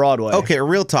going to Broadway. Okay,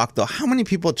 real talk though. How many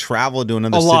people travel to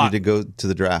another A lot. city to go to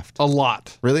the draft? A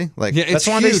lot. Really? Like, Yeah, it's That's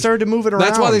why they huge. started to move it around.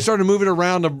 That's why they started moving it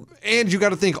around. And you got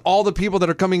to think all the people that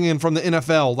are coming in from the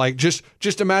NFL. Like just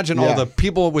imagine all Yeah. the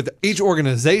people with each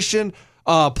organization,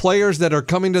 players that are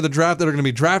coming to the draft that are going to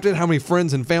be drafted, how many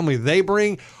friends and family they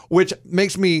bring, which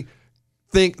makes me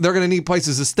think they're going to need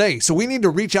places to stay. So we need to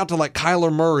reach out to like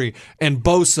Kyler Murray and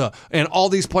Bosa and all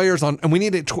these players and we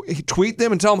need to tweet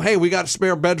them and tell them, hey, we got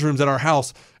spare bedrooms at our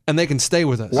house and they can stay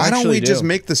with us. why don't actually we just do.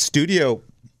 make the studio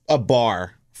a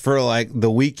bar for like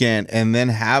the weekend and then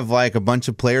have like a bunch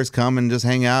of players come and just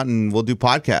hang out and we'll do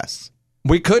podcasts?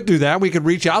 We could do that. We could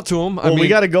reach out to them. Well, we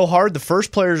got to go hard. The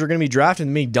first players are going to be drafted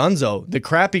and me, Dunzo. The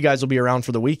crappy guys will be around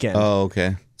for the weekend. Oh,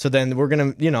 okay. So then we're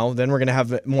going to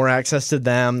have more access to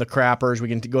them, the crappers. We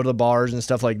can go to the bars and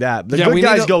stuff like that. The good we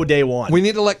guys need to- go day one. We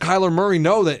need to let Kyler Murray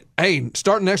know that, hey,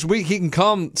 starting next week, he can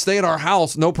come stay at our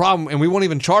house, no problem, and we won't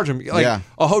even charge him. Like, Yeah.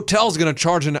 a hotel's going to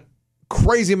charge a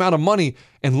crazy amount of money.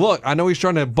 And look, I know he's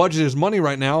trying to budget his money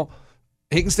right now.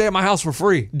 He can stay at my house for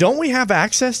free. Don't we have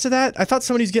access to that? I thought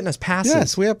somebody's getting us passes.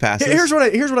 Yes, we have passes. Here's what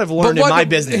I've learned in what my the-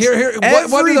 business.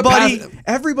 what do the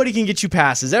Everybody can get you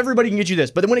passes. Everybody can get you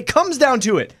this. But then when it comes down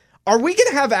to it, are we going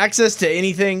to have access to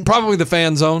anything? Probably the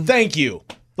fan zone. Thank you.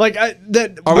 Like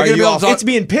that. Are we gonna be able to talk- It's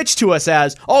being pitched to us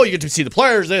as, oh, you get to see the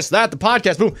players, this, that, the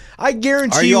podcast. Boom. I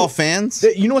guarantee. Are you all fans?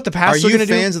 You know what the Are passes are you going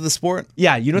to do? fans of the sport?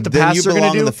 Yeah, you know what the Then passes you are going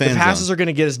belong to in do? the fan passes zone. are going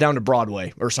to get us down to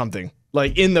Broadway or something,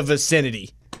 like in the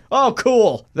vicinity. Oh,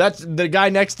 cool. That's the guy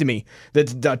next to me.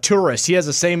 That's a tourist. He has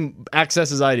the same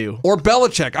access as I do. Or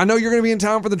Belichick. I know you're going to be in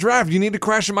town for the draft. You need to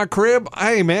crash in my crib.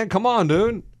 Hey, man, come on,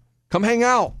 dude. Come hang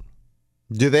out.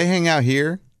 Do they hang out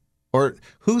here? Or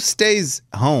who stays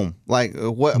home? Like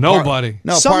what? Nobody.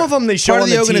 Some of them they show part on of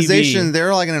the the organization. TV.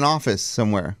 They're like in an office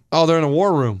somewhere. Oh, they're in a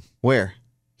war room. Where?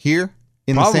 Here?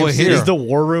 In Probably the same city? here. Is the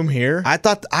war room here? I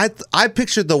thought I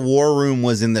pictured the war room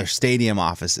was in their stadium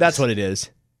offices. That's what it is.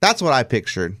 That's what I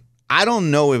pictured. I don't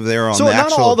know if they're on So the not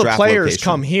actual all the draft players location.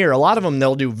 come here. A lot of them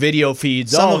they'll do video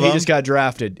feeds. Some of he them. just got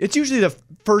drafted. It's usually the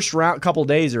first round, couple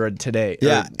days or today.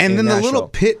 Yeah, or and in then the Nashville. little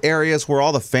pit areas where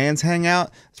all the fans hang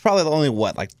out, it's probably only,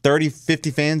 like 30,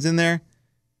 50 fans in there?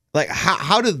 Like,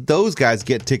 how did those guys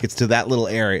get tickets to that little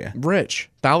area? Rich.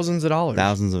 Thousands of dollars.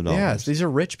 Thousands of dollars. Yes, these are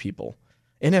rich people.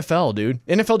 NFL, dude.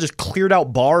 NFL just cleared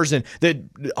out bars and the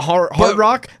Hard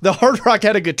Rock. The Hard Rock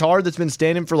had a guitar that's been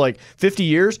standing for like 50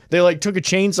 years. They like took a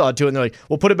chainsaw to it and they're like,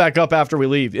 we'll put it back up after we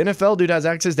leave. NFL, dude, has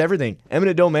access to everything.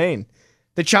 Eminent domain.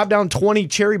 They chopped down 20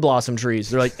 cherry blossom trees.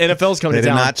 They're like, NFL's coming They to did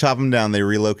town. not chop them down. They They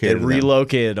relocated them.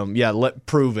 relocated them. Yeah,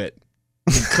 prove it.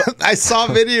 I saw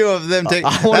a video of them take.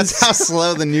 That's how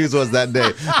slow the news was that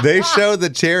day. They showed the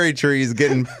cherry trees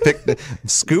getting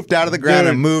scooped out of the ground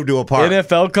Dude, and moved to a park.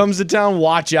 NFL comes to town,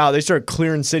 watch out. They start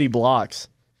clearing city blocks.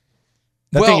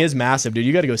 That thing is massive, dude.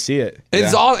 You got to go see it.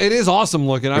 It is awesome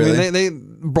looking. I Really?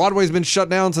 mean, Broadway's been shut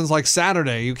down since like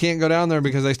Saturday. You can't go down there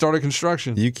because they started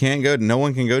construction. You can't go. No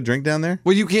one can go drink down there.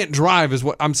 Well, you can't drive, is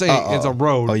what I'm saying. It's a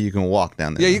road. Oh, you can walk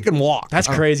down there. Yeah, you can walk. That's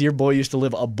crazy. Your boy used to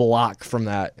live a block from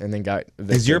that and then got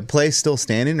evicted. Is your place still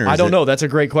standing? Or I is don't it- know. That's a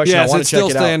great question. Yes, I want it's to check still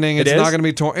it standing. out. It's It not is? going to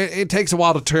be torn. It takes a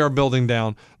while to tear a building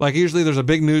down. Like usually, there's a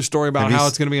big news story about how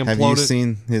it's going to be imploded. Have you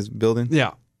seen his building?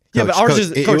 Yeah. Yeah, but Coach, ours Coach,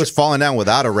 is- it Coach- was falling down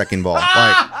without a wrecking ball.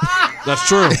 Like That's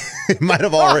true. it might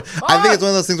have already. I think it's one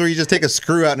of those things where you just take a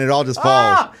screw out and it all just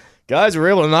falls. Guys were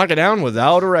able to knock it down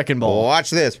without a wrecking ball. Watch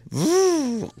this.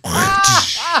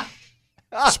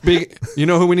 You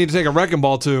know who we need to take a wrecking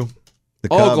ball to? The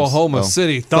Cubs. Oklahoma Oh.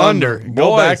 City Thunder. Thunder.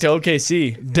 Go Boys, back to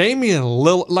OKC. Damian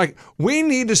Lillard. Like, we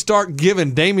need to start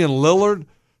giving Damian Lillard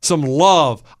some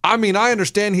love. I mean, I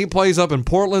understand he plays up in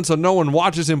Portland, so no one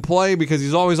watches him play because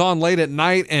he's always on late at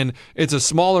night, and it's a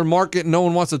smaller market and no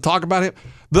one wants to talk about him.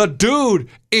 The dude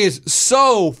is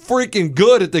so freaking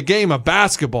good at the game of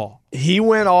basketball. He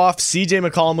went off. CJ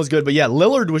McCollum was good, but yeah,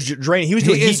 Lillard was draining. He was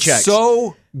doing heat checks.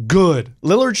 So good.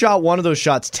 Lillard shot one of those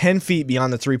shots 10 feet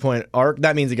beyond the 3-point arc.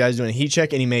 That means the guy's doing a heat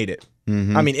check, and he made it.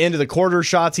 Mm-hmm. I mean, into the quarter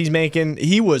shots he's making,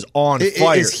 he was on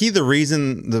fire. Is he the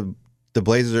reason the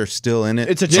Blazers are still in it?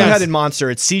 It's a two-headed monster.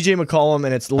 It's CJ McCollum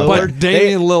and it's Lillard. But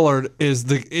Damian Lillard is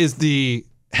the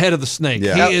head of the snake.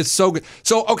 Yeah. He is so good.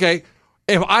 So, okay,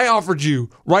 if I offered you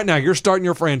right now, you're starting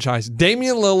your franchise,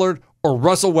 Damian Lillard or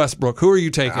Russell Westbrook, who are you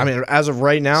taking? I mean, as of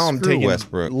right now, I'm taking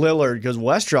Westbrook. Lillard because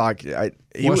Westrock.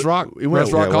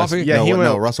 Coffee? Yeah,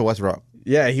 no, Russell Westbrook.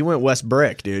 Yeah, he went West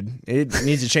Brick, dude. It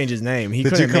needs to change his name.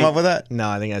 Did you come up with that? No,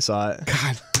 I think I saw it.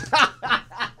 God.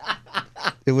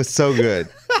 It was so good.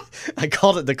 I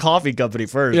called it the coffee company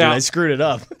first, and I screwed it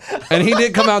up. And he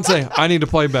did come out and say, I need to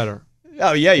play better.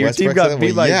 Oh, yeah, your team got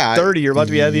beat by 30. You're about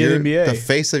to be out of the NBA. The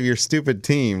face of your stupid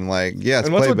team. Like, yes,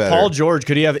 and what's play with better. Paul George?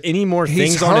 Could he have any more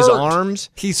things on his arms?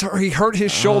 He hurt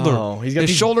his shoulder. His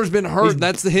shoulder's been hurt.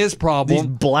 That's his problem. These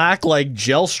black, like,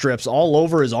 gel strips all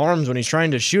over his arms when he's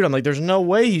trying to shoot. I'm like, there's no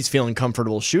way he's feeling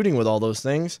comfortable shooting with all those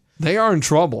things. They are in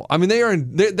trouble. I mean,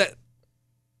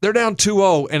 they're down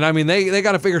 2-0, and I mean, they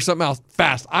got to figure something out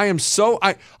fast. I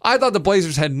thought the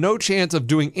Blazers had no chance of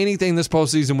doing anything this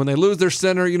postseason. When they lose their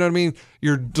center, you know what I mean?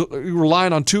 You're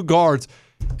relying on two guards,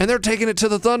 and they're taking it to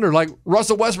the Thunder. Like,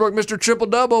 Russell Westbrook, Mr.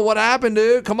 Triple-Double, what happened,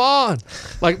 dude? Come on.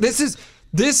 Like, this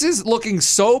is looking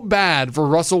so bad for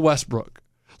Russell Westbrook.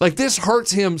 Like, this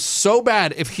hurts him so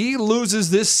bad. If he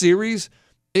loses this series,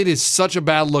 it is such a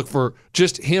bad look for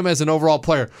just him as an overall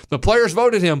player. The players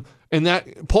voted him in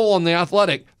that poll on The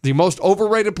Athletic, the most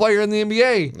overrated player in the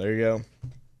NBA. There you go.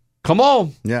 Come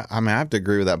on. Yeah, I mean, I have to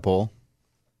agree with that poll.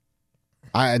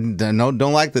 I don't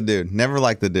like the dude. Never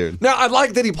liked the dude. Now, I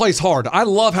like that he plays hard. I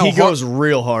love how he goes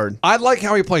real hard. I like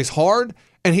how he plays hard,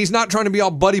 and he's not trying to be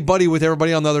all buddy-buddy with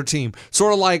everybody on the other team.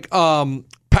 Sort of like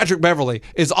Patrick Beverly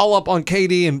is all up on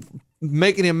KD and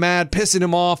making him mad, pissing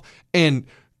him off, and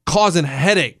causing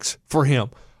headaches for him.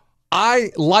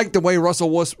 I like the way Russell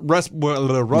Westbrook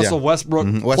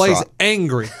plays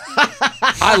angry.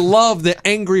 I love the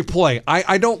angry play.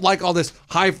 I don't like all this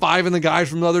high-fiving the guys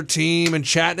from the other team and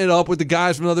chatting it up with the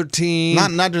guys from the other team.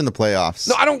 Not during the playoffs.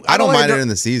 No, I don't mind it in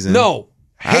the season. No.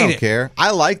 I don't care.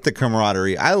 I like the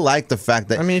camaraderie. I like the fact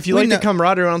that... I mean, if you like the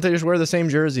camaraderie, why don't they just wear the same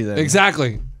jersey then?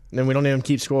 Exactly. Then we don't even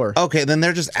keep score. Okay, then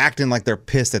they're just acting like they're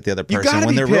pissed at the other person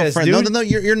when they're pissed, real friends. dude. No,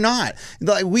 you're not.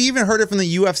 Like, we even heard it from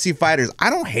the UFC fighters. I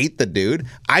don't hate the dude.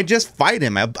 I just fight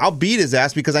him. I'll beat his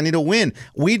ass because I need to win.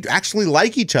 We actually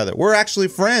like each other. We're actually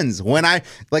friends. When I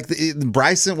like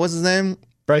Bryson, what's his name?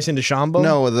 Bryson DeChambeau?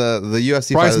 No, the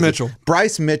UFC Bryce fighter. Mitchell.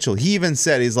 Bryce Mitchell. He even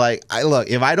said, he's like, look,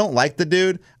 if I don't like the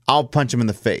dude, I'll punch him in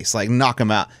the face, like knock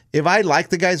him out. If I like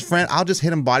the guy's friend, I'll just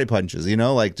hit him body punches,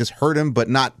 like just hurt him, but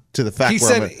not to the fact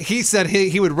where he said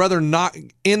he would rather not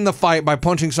in the fight by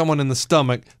punching someone in the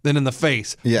stomach than in the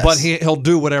face. Yes. But he'll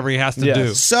do whatever he has to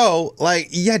do. So,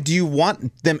 do you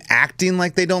want them acting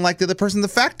like they don't like the other person? The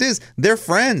fact is, they're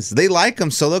friends. They like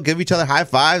them, so they'll give each other high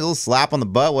fives, a little slap on the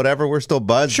butt, whatever. We're still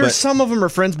buds. Sure, some of them are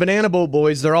friends. Banana Boat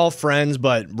Boys, they're all friends,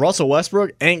 but Russell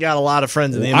Westbrook ain't got a lot of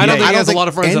friends in the NBA. I don't think he has a lot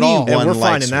of friends at all. And we're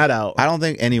finding that out. I don't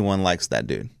think anyone likes that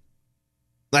dude.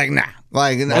 Nah.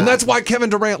 And that's why Kevin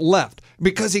Durant left,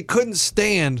 because he couldn't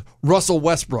stand Russell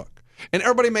Westbrook. And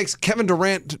everybody makes Kevin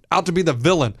Durant out to be the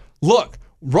villain. Look,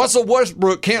 Russell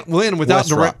Westbrook can't win without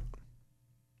Durant.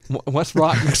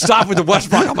 Westbrook. Stop with the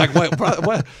Westbrook. I'm like, wait,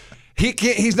 what?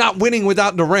 He's not winning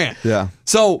without Durant. Yeah.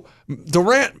 So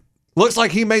Durant looks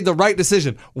like he made the right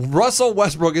decision. Russell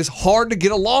Westbrook is hard to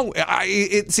get along with.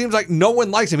 It seems like no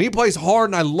one likes him. He plays hard,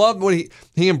 and I love when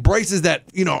he embraces that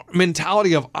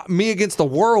mentality of me against the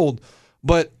world.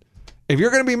 But if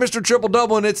you're going to be Mr.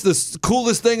 Triple-Double and it's the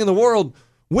coolest thing in the world,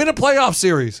 win a playoff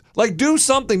series. Do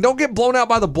something. Don't get blown out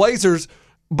by the Blazers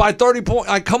by 30 points.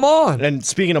 Come on. And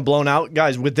speaking of blown out,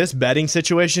 guys, with this betting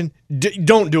situation,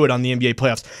 don't do it on the NBA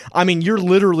playoffs. I mean, you're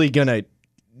literally going to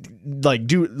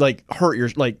hurt your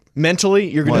mentally,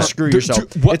 you're gonna screw yourself.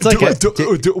 It's like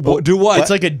do what? It's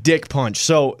like a dick punch.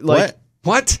 So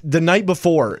what? The night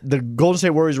before, the Golden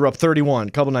State Warriors were up 31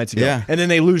 a couple nights ago, and then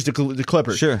they lose to the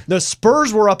Clippers. Sure. The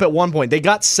Spurs were up at one point. They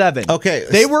got 7. Okay.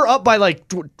 They were up by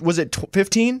was it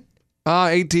 15?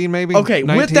 18 maybe. Okay,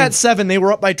 19. with that 7, they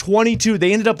were up by 22.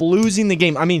 They ended up losing the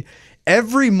game. I mean,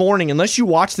 every morning, unless you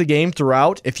watch the game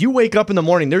throughout, if you wake up in the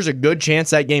morning, there's a good chance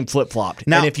that game flip-flopped.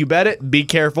 And if you bet it, be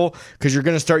careful because you're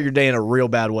going to start your day in a real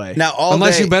bad way. Now,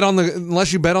 unless you bet on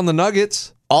the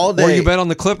Nuggets. all day. Or you bet on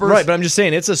the Clippers. Right, but I'm just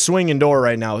saying it's a swinging door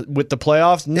right now with the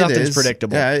playoffs. Nothing's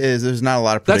predictable. Yeah, it is. There's not a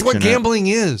lot of prediction. That's what gambling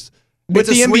is. With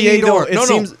It's the a swinging NBA door. though, it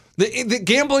seems The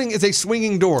gambling is a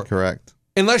swinging door. Correct.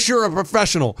 Unless you're a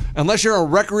professional, unless you're a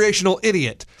recreational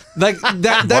idiot. Like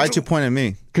that. Why'd you point at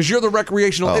me? Because you're the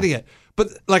recreational idiot. But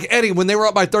like Eddie, when they were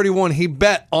up by 31, he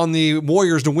bet on the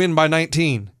Warriors to win by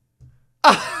 19.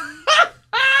 That's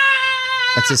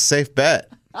a safe bet.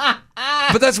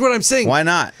 But that's what I'm saying. Why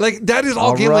not? Like that is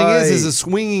all gambling is a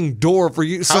swinging door for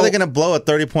you. How are they going to blow a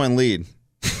 30-point lead?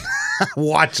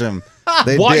 Watch them.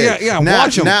 They did. Now,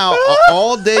 watch them. Now,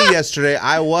 all day yesterday,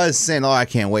 I was saying, I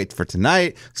can't wait for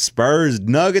tonight. Spurs,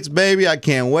 Nuggets, baby. I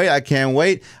can't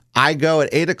wait. I go at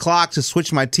 8 o'clock to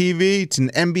switch my TV to an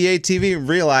NBA TV and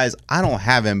realize I don't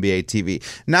have NBA TV.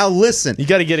 Now listen, you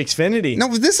got to get Xfinity. No,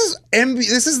 this is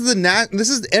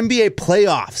the NBA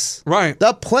playoffs. Right.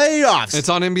 The playoffs. It's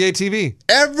on NBA TV.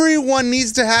 Everyone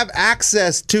needs to have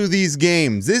access to these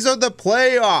games. These are the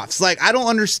playoffs. Like, I don't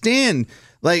understand.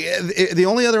 Like, the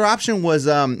only other option was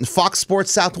Fox Sports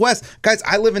Southwest. Guys,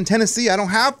 I live in Tennessee. I don't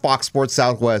have Fox Sports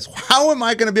Southwest. How am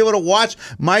I going to be able to watch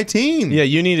my team? Yeah,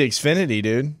 you need Xfinity,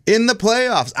 dude. In the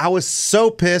playoffs. I was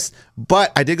so pissed.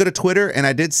 But I did go to Twitter, and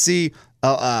I did see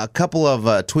a couple of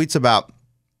tweets about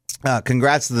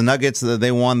congrats to the Nuggets that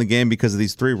they won the game because of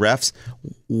these 3 refs.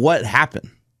 What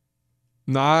happened?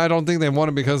 No, I don't think they won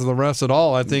it because of the refs at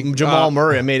all. I think Jamal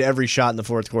Murray made every shot in the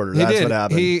fourth quarter. That's what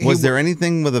happened. Was there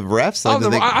anything with the refs?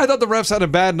 Like, I thought the refs had a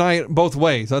bad night both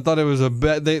ways. I thought it was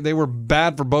they were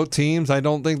bad for both teams. I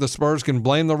don't think the Spurs can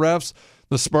blame the refs.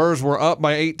 The Spurs were up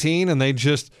by 18, and they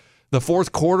just the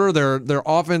fourth quarter their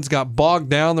offense got bogged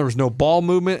down. There was no ball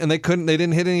movement, and they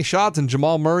didn't hit any shots. And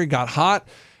Jamal Murray got hot.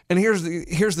 And here's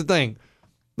the thing.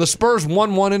 The Spurs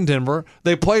won 1 in Denver.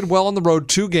 They played well on the road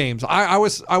 2 games. I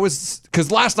was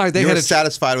because last night they you had were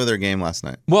satisfied with their game last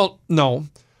night. Well, no,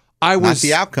 I was not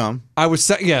the outcome. I was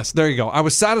yes, there you go. I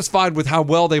was satisfied with how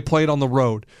well they played on the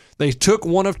road. They took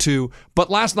 1 of 2,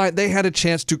 but last night they had a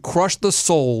chance to crush the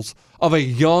souls of a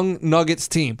young Nuggets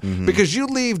team because you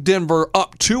leave Denver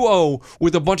up 2-0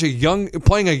 with a bunch of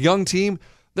playing a young team.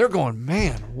 They're going,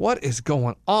 man, what is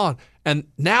going on? And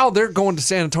now they're going to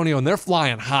San Antonio and they're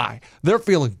flying high. They're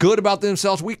feeling good about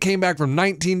themselves. We came back from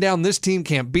 19 down. This team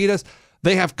can't beat us.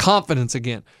 They have confidence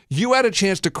again. You had a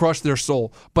chance to crush their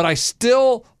soul, but I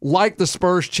still like the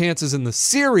Spurs' chances in the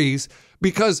series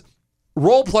because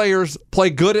role players play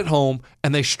good at home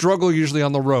and they struggle usually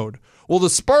on the road. Well, the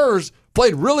Spurs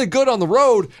played really good on the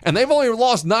road and they've only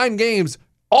lost 9 games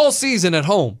all season at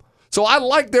home. So I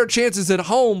like their chances at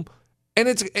home. And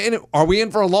are we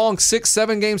in for a long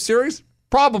 6-7 game series?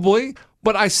 Probably,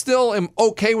 but I still am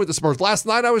okay with the Spurs. Last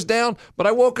night I was down, but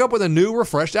I woke up with a new,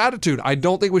 refreshed attitude. I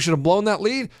don't think we should have blown that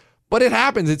lead, but it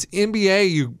happens. It's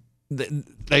NBA.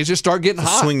 They just start getting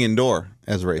hot. Swinging door,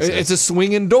 as Ray says. It's a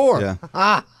swinging door. Yeah.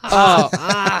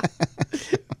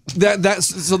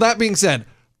 So that being said,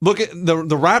 look at the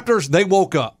Raptors. They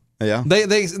woke up. Yeah.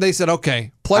 They said,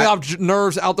 okay, playoff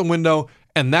nerves out the window.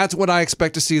 And that's what I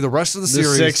expect to see the rest of the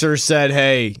series. The Sixers said,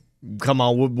 hey, come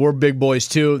on, we're big boys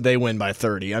too. They win by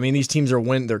 30. I mean, these teams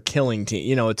they're killing teams.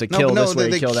 You know, it's a kill this way,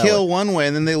 they kill that kill way. one way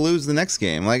and then they lose the next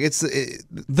game. Like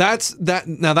that's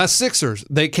Sixers.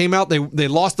 They came out, they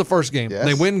lost the first game. Yes.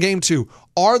 They win game 2.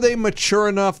 Are they mature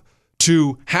enough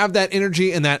to have that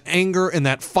energy and that anger and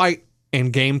that fight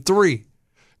in game 3?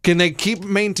 Can they keep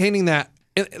maintaining that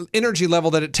energy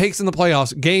level that it takes in the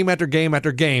playoffs, game after game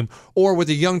after game? Or with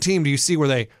a young team, do you see where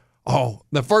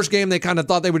the first game they kind of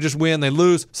thought they would just win, they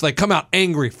lose, so they come out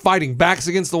angry, fighting, backs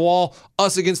against the wall,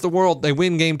 us against the world, they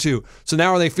win game 2. So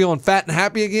now are they feeling fat and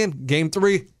happy again? Game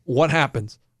 3, what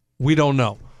happens? We don't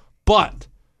know. But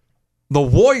the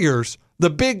Warriors,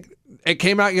 it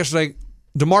came out yesterday,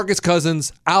 DeMarcus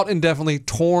Cousins out indefinitely,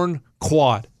 torn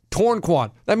quad.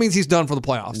 That means he's done for the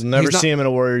playoffs. Never see him in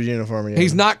a Warriors uniform again.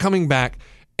 He's not coming back.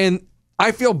 And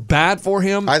I feel bad for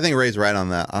him. I think Ray's right on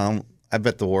that. I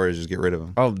bet the Warriors just get rid of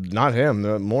him. Oh, not him.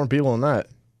 There are more people than that.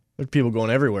 There's people going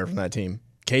everywhere from that team.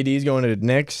 KD's going to the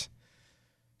Knicks.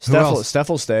 Steph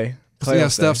will stay. Clay will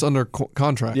stay. Steph's under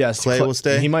contract. Yes, Clay will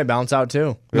stay. He might bounce out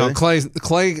too. Really? No,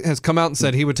 Clay has come out and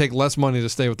said he would take less money to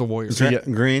stay with the Warriors.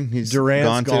 Green, he's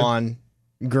Durant's gone.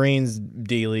 Green's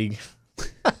D-League.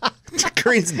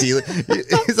 Green's dealing.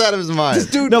 He's out of his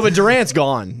mind. No, but Durant's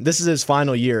gone. This is his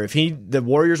final year. If the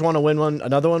Warriors want to win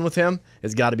another one with him,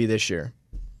 it's got to be this year.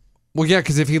 Well, yeah,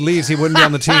 because if he leaves, he wouldn't be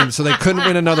on the team. So they couldn't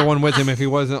win another one with him if he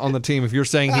wasn't on the team, if you're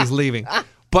saying he's leaving.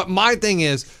 But my thing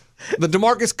is, the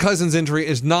DeMarcus Cousins injury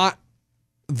is not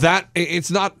that,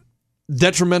 it's not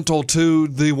detrimental to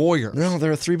the Warriors. No,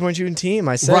 they're a 3-point shooting team.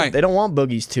 I said they don't want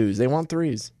Boogie's twos. They want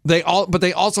threes. But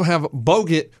they also have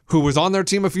Bogut, who was on their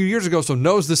team a few years ago, so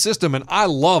knows the system, and I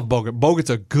love Bogut. Bogut's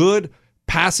a good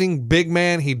passing big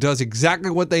man. He does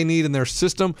exactly what they need in their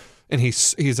system, and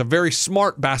he's a very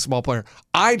smart basketball player.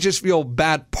 I just feel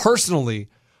bad personally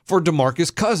for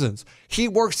DeMarcus Cousins. He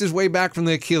works his way back from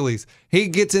the Achilles. He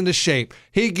gets into shape.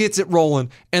 He gets it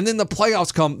rolling, and then the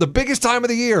playoffs come, the biggest time of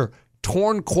the year,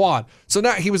 torn quad. So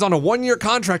now he was on a 1-year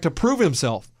contract to prove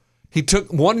himself. He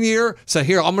took 1 year, said,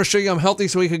 here, I'm going to show you I'm healthy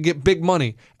so he could get big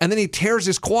money. And then he tears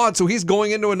his quad, so he's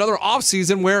going into another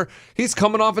offseason where he's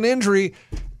coming off an injury,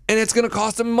 and it's going to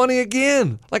cost him money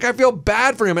again. Like, I feel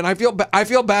bad for him, and I feel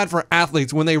bad for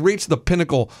athletes when they reach the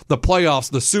pinnacle, the playoffs,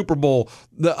 the Super Bowl,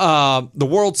 the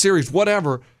World Series,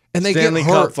 whatever, and they Stanley get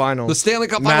hurt. Cup Finals. The Stanley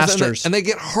Cup Finals, Masters. and they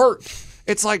get hurt.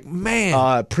 It's like, man.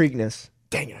 Preakness.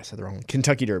 Dang it, I said the wrong one.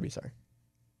 Kentucky Derby, sorry.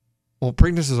 Well,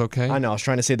 Preakness is okay. I know, I was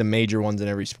trying to say the major ones in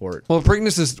every sport. Well,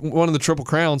 Preakness is one of the Triple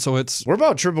Crowns, so it's... We're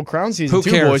about Triple Crown season Who 2,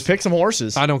 cares? boys. Pick some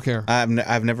horses. I don't care. I've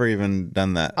never even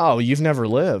done that. Oh, you've never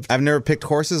lived. I've never picked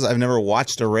horses. I've never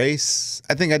watched a race.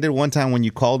 I think I did one time when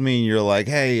you called me and you're like,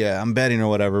 hey, I'm betting or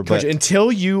whatever. Coach, But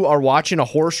until you are watching a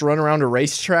horse run around a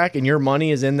racetrack and your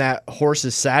money is in that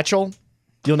horse's satchel,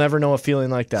 you'll never know a feeling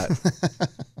like that.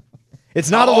 It's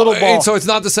not a little ball. So it's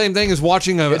not the same thing as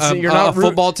watching a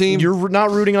football team? You're not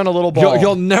rooting on a little ball.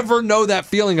 You'll never know that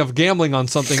feeling of gambling on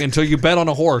something until you bet on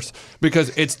a horse, because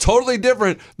it's totally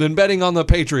different than betting on the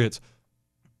Patriots.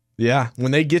 Yeah,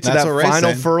 when they get to That's that what Ray's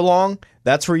final saying. furlong,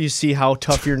 that's where you see how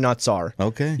tough your nuts are.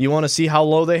 Okay. You want to see how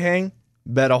low they hang?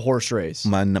 Bet a horse race.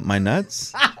 My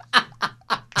nuts?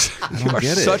 You are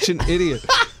get it. such an idiot.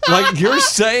 Like, your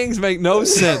sayings make no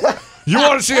sense. You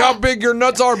want to see how big your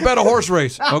nuts are? Bet a horse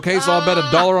race. Okay, so I'll bet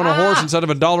 $1 on a horse instead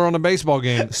of $1 on a baseball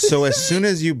game. So as soon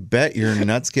as you bet, your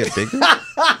nuts get bigger?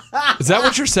 Is that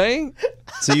what you're saying?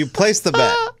 So you place the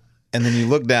bet, and then you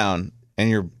look down, and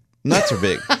your nuts are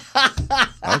big.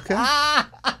 Okay.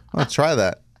 I'll try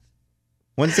that.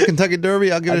 When's the Kentucky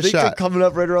Derby? I'll give it a think shot. they're coming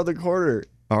up right around the corner.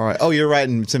 All right. Oh, you're right.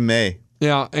 It's in May.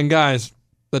 Yeah, and guys,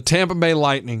 the Tampa Bay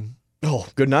Lightning Oh,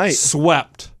 good night.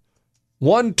 swept.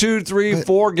 1, 2, 3,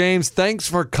 4 games. Thanks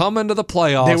for coming to the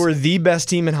playoffs. They were the best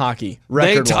team in hockey. They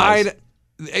Record-wise. tied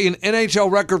an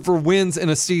NHL record for wins in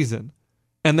a season.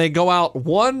 And they go out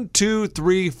 1, 2,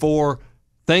 3, 4.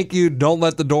 Thank you. Don't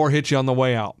let the door hit you on the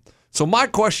way out. So my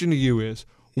question to you is,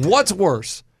 what's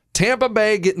worse? Tampa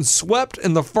Bay getting swept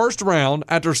in the first round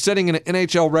after setting an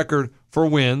NHL record for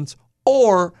wins,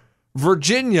 or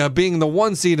Virginia being the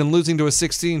 1 seed and losing to a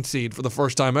 16 seed for the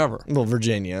first time ever? Well,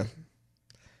 Virginia.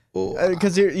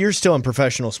 Because you're still in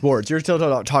professional sports. You're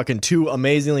still talking two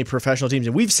amazingly professional teams.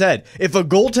 And we've said, if a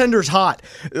goaltender's hot,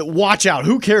 watch out.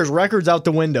 Who cares? Records out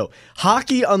the window.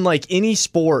 Hockey, unlike any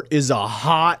sport, is a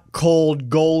hot, cold,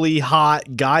 goalie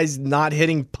hot, guys not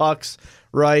hitting pucks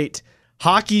right.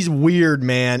 Hockey's weird,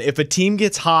 man. If a team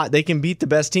gets hot, they can beat the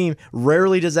best team.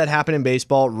 Rarely does that happen in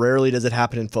baseball. Rarely does it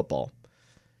happen in football.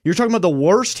 You're talking about the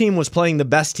worst team was playing the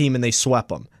best team and they swept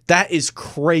them. That is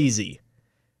crazy.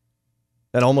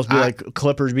 That'd almost be like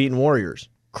Clippers beating Warriors.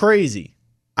 Crazy.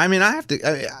 I mean, I'd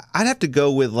have to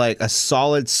go with like a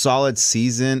solid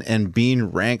season and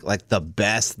being ranked like the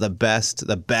best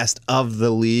of the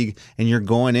league, and you're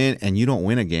going in and you don't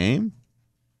win a game.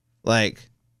 Like,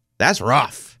 that's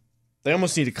rough. They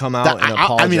almost need to come out and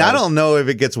apologize. I mean, I don't know if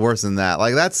it gets worse than that.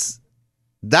 Like, that's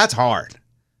hard.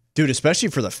 Dude, especially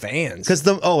for the fans. Because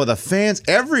the fans,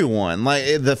 everyone, like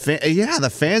the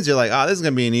fans are like, oh, this is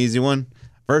gonna be an easy one.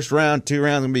 First round, 2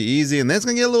 rounds gonna be easy, and then it's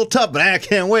gonna get a little tough. But I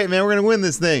can't wait, man. We're gonna win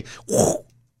this thing.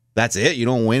 That's it. You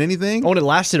don't win anything. Oh, and it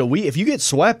lasted a week. If you get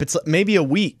swept, it's maybe a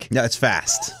week. Yeah, it's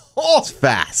fast. It's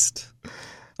fast.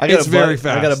 It's very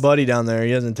fast. I got a buddy down there.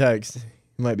 He doesn't text.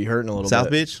 He might be hurting a little bit. South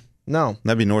Beach? No,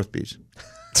 that'd be North Beach.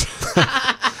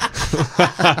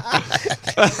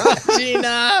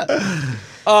 Gina.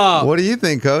 What do you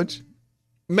think, Coach?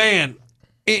 Man,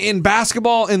 in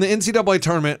basketball, in the NCAA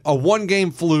tournament, a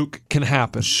 1-game fluke can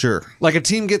happen. Sure. Like a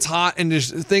team gets hot and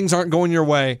just things aren't going your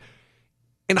way.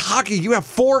 In hockey, you have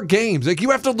 4 games. Like,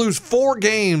 you have to lose 4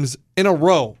 games in a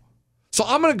row. So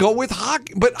I'm going to go with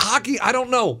hockey. But hockey, I don't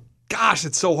know. Gosh,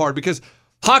 it's so hard because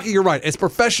hockey, you're right, it's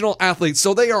professional athletes.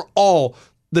 So they are all,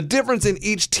 the difference in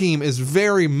each team is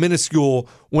very minuscule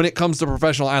when it comes to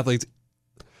professional athletes.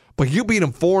 But you beat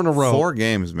them 4 in a row. 4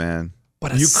 games, man.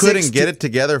 But you couldn't get it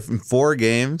together from 4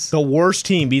 games. The worst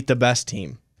team beat the best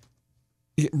team.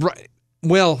 Yeah, right.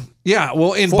 Well, yeah.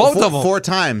 Well, in both of them. 4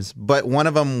 times, but one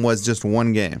of them was just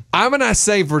 1 game. I'm going to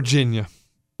say Virginia.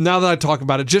 Now that I talk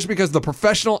about it, just because the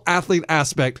professional athlete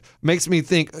aspect makes me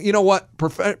think, you know what?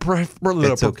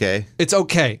 It's okay. It's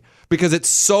okay because it's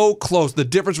so close. The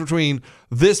difference between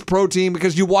this pro team,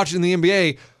 because you watch in the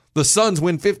NBA, the Suns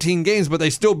win 15 games, but they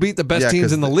still beat the best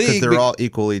teams in the league. Because they're all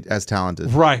equally as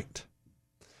talented. Right.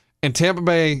 And Tampa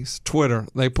Bay's Twitter,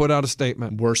 they put out a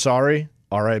statement. We're sorry.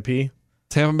 R.I.P.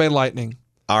 Tampa Bay Lightning.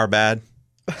 Our bad.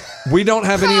 We don't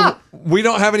have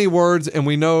any words, and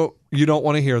we know you don't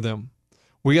want to hear them.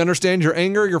 We understand your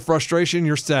anger, your frustration,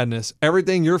 your sadness.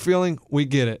 Everything you're feeling, we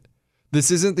get it. This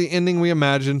isn't the ending we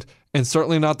imagined, and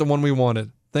certainly not the one we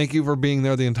wanted. Thank you for being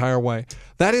there the entire way.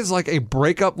 That is like a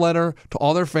breakup letter to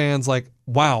all their fans. Like,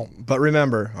 wow. But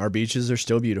remember, our beaches are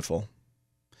still beautiful.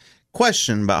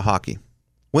 Question about hockey.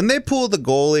 When they pull the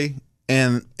goalie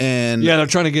and yeah, they're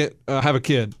trying to have a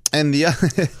kid, and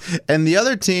the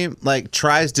other team like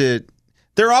tries to,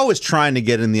 they're always trying to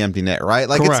get in the empty net, right?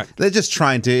 Like correct. They're just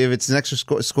trying to. If it's an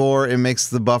extra score, it makes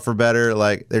the buffer better.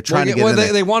 Like they're trying to get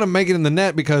in they want to make it in the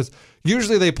net because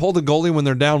usually they pull the goalie when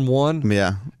they're down 1.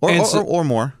 Yeah, or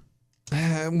more.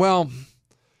 Well,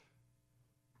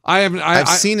 I've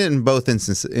seen it in both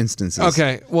instances.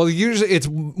 Okay, well, usually it's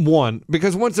 1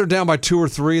 because once they're down by 2 or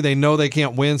 3, they know they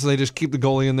can't win, so they just keep the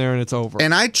goalie in there and it's over.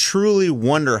 And I truly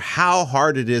wonder how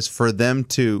hard it is for them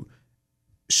to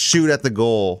shoot at the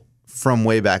goal from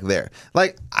way back there.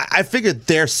 Like, I figured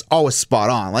they're always spot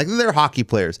on. Like, they're hockey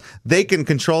players. They can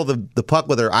control the puck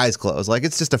with their eyes closed. Like,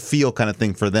 it's just a feel kind of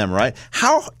thing for them, right?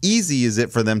 How easy is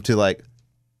it for them to, like,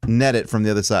 net it from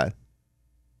the other side?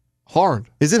 Hard.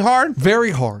 Is it hard?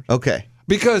 Very hard. Okay.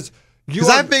 Because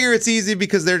I figure it's easy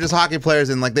because they're just hockey players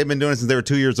and, like, they've been doing it since they were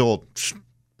 2 years old.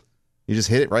 You just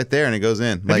hit it right there and it goes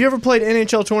in. Have you ever played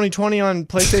NHL 2020 on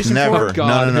PlayStation 4? Never. Oh,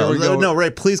 God, No, Ray,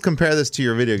 please compare this to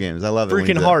your video games. I love it.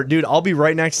 Freaking hard. Dude, I'll be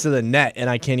right next to the net and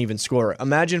I can't even score.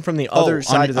 Imagine from the other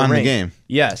side of the on rink. The game.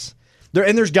 Yes.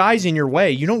 There's guys in your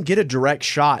way. You don't get a direct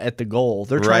shot at the goal.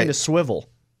 They're trying to swivel.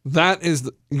 That is,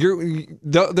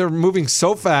 they're moving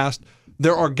so fast.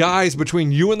 There are guys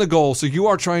between you and the goal, so you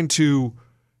are trying to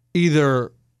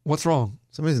either, what's wrong?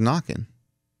 Somebody's knocking.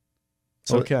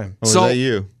 Okay. Or was that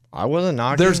you? I wasn't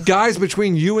knocking. There's guys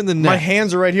between you and the net. My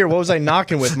hands are right here. What was I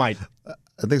knocking with? I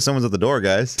think someone's at the door,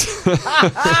 guys.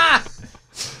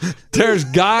 There's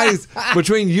guys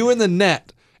between you and the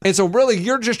net. And so really,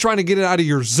 you're just trying to get it out of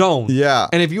your zone. Yeah.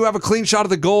 And if you have a clean shot of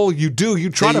the goal, you do. You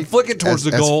try to flick it towards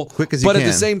the goal. As quick as you but can. at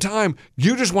the same time,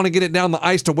 you just want to get it down the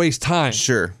ice to waste time.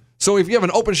 Sure. So if you have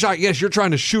an open shot, yes, you're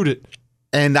trying to shoot it.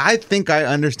 And I think I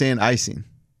understand icing.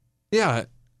 Yeah.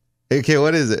 Okay,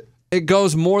 what is it? It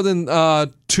goes more than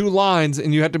 2 lines,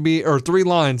 and you have to be, or 3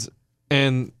 lines,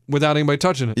 and without anybody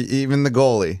touching it. Even the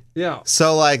goalie. Yeah.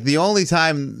 So, like, the only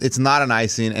time it's not an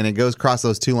icing and it goes across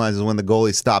those 2 lines is when the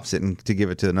goalie stops it to give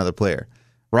it to another player,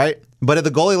 right? But if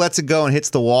the goalie lets it go and hits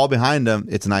the wall behind him,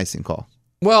 it's an icing call.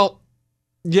 Well,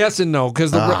 yes and no,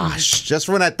 because just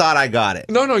when I thought I got it.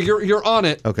 No, you're on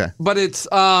it. Okay. But it's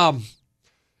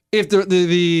if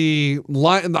the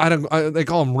line, they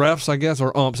call them refs, I guess,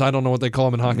 or umps. I don't know what they call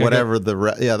them in hockey. Whatever the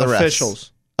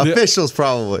officials. Refs. Officials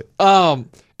probably.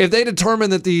 If they determine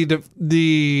that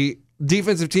the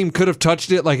defensive team could have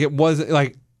touched it, like it wasn't,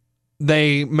 like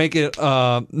they make it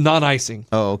non-icing.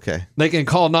 Oh, okay. They can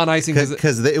call non-icing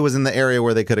because it was in the area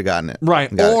where they could have gotten it.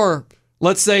 Right. Or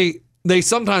let's say they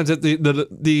sometimes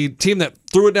the team that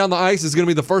threw it down the ice is going to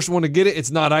be the first one to get it. It's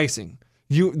not icing.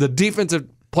 The defensive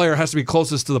player has to be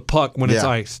closest to the puck when it's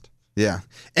iced. Yeah.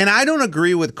 And I don't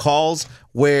agree with calls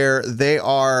where they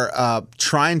are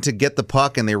trying to get the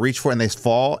puck and they reach for it and they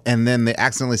fall and then they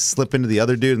accidentally slip into the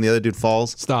other dude and the other dude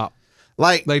falls. Stop.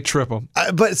 Like they trip them.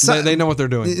 But they know what they're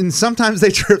doing. And sometimes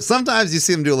they trip. Sometimes you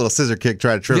see them do a little scissor kick,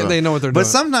 try to trip them. They know what they're doing. But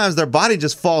sometimes their body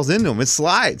just falls into them. It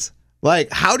slides. Like,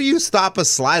 how do you stop a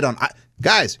slide on ice?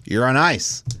 Guys, you're on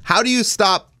ice. How do you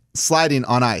stop sliding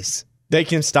on ice? They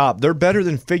can stop. They're better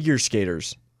than figure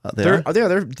skaters.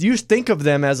 They're you think of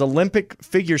them as Olympic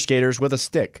figure skaters with a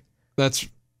stick.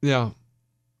 Yeah.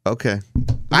 Okay.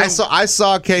 I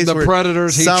saw a case where the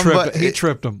Predators. He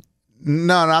tripped them.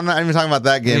 No, I'm not even talking about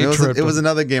that game. It was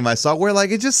another game I saw where like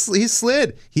he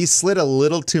slid. He slid a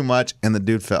little too much and the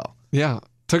dude fell. Yeah,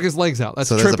 took his legs out. That's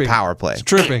so tripping. There's a power play. It's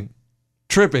tripping.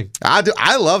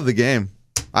 I love the game.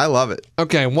 I love it.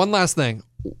 Okay, one last thing.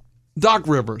 Doc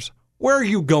Rivers, where are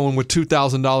you going with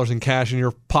 $2,000 in cash in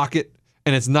your pocket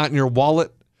and it's not in your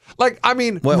wallet? Like, I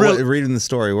mean, reading the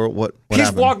story, what he's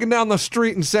happened? walking down the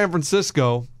street in San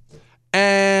Francisco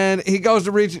and he goes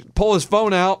to pull his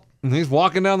phone out and he's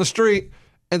walking down the street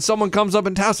and someone comes up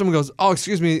and taps him and goes, "Oh,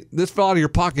 excuse me, this fell out of your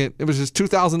pocket. It was just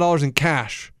 $2,000 in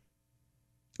cash."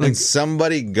 And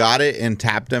somebody got it and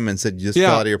tapped him and said, "You just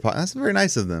fell out of your pocket." That's very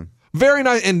nice of them. Very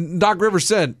nice. And Doc Rivers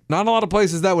said, not a lot of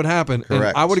places that would happen.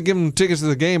 Correct. And I would have given him tickets to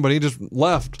the game, but he just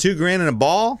left. $2,000 in a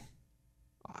ball?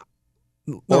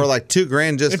 Or like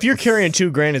 $2,000 just. If you're carrying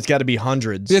 $2,000, it's got to be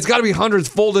hundreds. It's got to be hundreds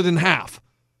folded in half.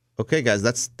 Okay, guys,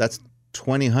 that's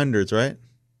 20 hundreds, right?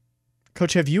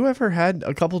 Coach, have you ever had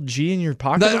a couple G in your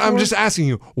pocket? I'm just asking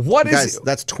you, what is guys,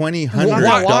 that's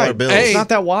 $20 bills. It's not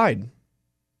that wide.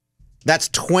 That's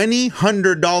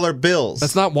 $100 bills.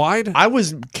 That's not wide? I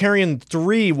was carrying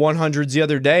 3 100s the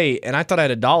other day, and I thought I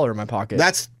had $1 in my pocket.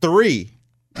 That's 3.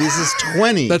 This is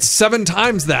 20. That's 7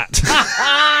 times that.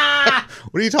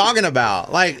 What are you talking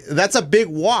about? Like, that's a big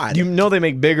wad. You know they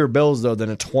make bigger bills, though,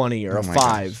 than a 20 or a 5.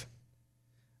 Gosh.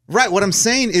 Right. What I'm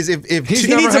saying is if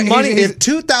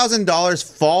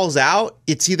 $2,000 falls out,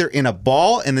 it's either in a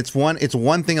ball and it's one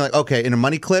thing like, okay, in a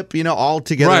money clip, all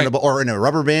together right. or in a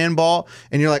rubber band ball,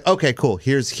 and you're like, okay, cool,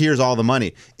 here's all the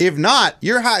money. If not,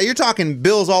 you're talking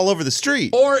bills all over the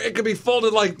street. Or it could be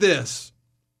folded like this,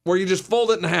 where you just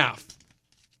fold it in half.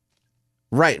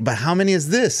 Right, but how many is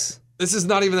this? This is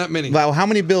not even that many. Wow, how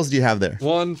many bills do you have there?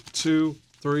 1, 2,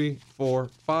 3, 4,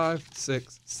 5,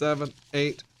 6, 7,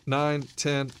 8, 9,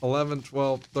 10, 11,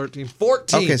 12, 13,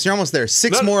 14. Okay, so you're almost there.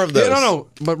 6 more of those. No.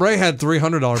 But Ray had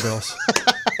 $300 bills.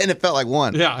 And it felt like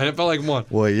one. Yeah, and it felt like one.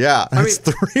 Well, yeah. That's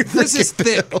 3 this is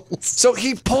thick. bills. So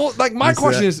he pulled, like, my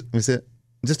question is. Let me see it.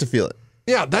 Just to feel it.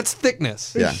 Yeah, that's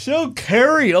thickness. Yeah. It's so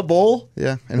carryable.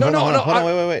 Yeah. And No, hold no,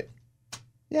 on, wait.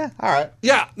 Yeah, all right.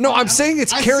 Yeah, no, I'm saying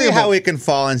it's I carryable. see how it can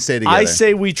fall and stay together. I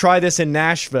say we try this in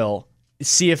Nashville,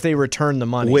 see if they return the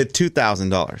money. With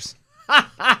 $2,000.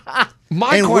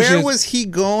 My and question where is, was he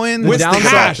going? with Let's think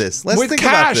cash, about this. Let's with think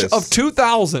cash about this. of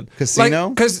 $2,000 Casino?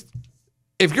 Because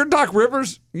if you're Doc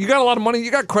Rivers, you got a lot of money. You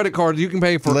got credit cards. You can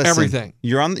pay for Listen, everything.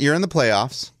 You're in the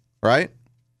playoffs, right?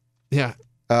 Yeah.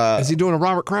 Is he doing a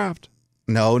Robert Kraft?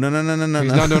 No. He's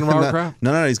not doing a Robert Kraft?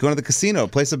 No. He's going to the casino.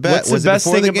 Place a bet. What's Was the it best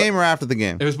before thing the game or after the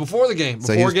game? It was before the game.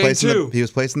 So Before game 2. He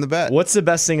was placing the bet. What's the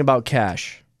best thing about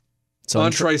cash? It's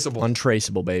untraceable.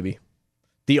 Untraceable, baby.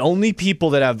 The only people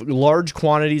that have large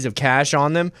quantities of cash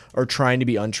on them are trying to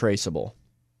be untraceable.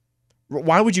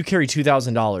 Why would you carry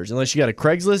 $2,000 unless you got a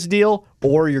Craigslist deal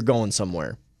or you're going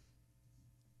somewhere?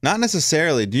 Not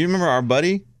necessarily. Do you remember our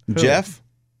buddy, Jeff?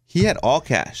 He had all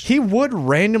cash. He would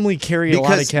randomly carry a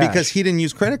lot of cash. Because he didn't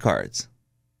use credit cards.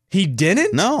 He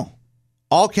didn't? No.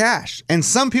 All cash. And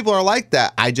some people are like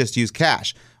that. I just use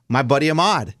cash. My buddy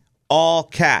Ahmad, all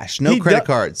cash. No credit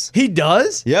cards. He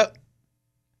does? Yep.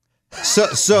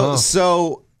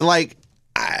 So like,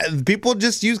 people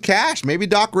just use cash. Maybe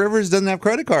Doc Rivers doesn't have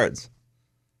credit cards.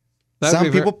 Some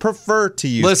people prefer to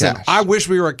use Listen, cash. I wish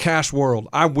we were a cash world.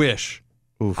 I wish.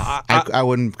 Oof. I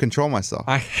wouldn't control myself.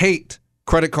 I hate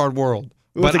credit card world.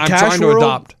 With But the I'm cash trying to world,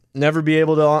 adopt. Never be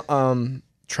able to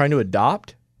trying to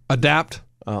adopt? Adapt.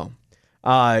 Oh.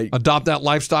 Adopt that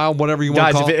lifestyle, whatever you want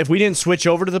to Guys, call it. if we didn't switch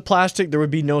over to the plastic, there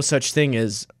would be no such thing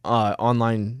as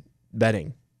online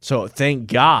betting. So thank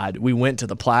God we went to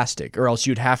the plastic, or else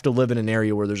you'd have to live in an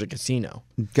area where there's a casino.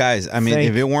 Guys, I mean,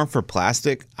 if it weren't for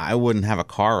plastic, I wouldn't have a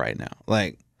car right now.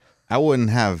 Like, I wouldn't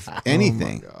have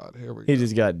anything. Oh my God, here we He go.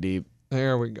 just got deep.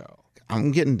 There we go.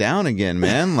 I'm getting down again,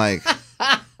 man. Like,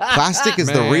 plastic is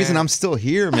the reason I'm still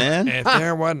here, man. If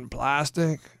there wasn't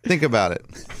plastic. Think about it.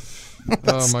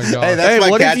 Oh my God. Hey, that's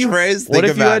my what if catchphrase. What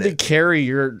Think if you about had to it. carry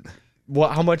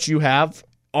how much you have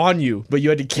on you, but you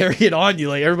had to carry it on you?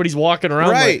 Like everybody's walking around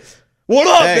Right. like, what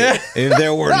up, Hey, man? if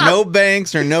there were no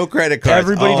banks or no credit cards,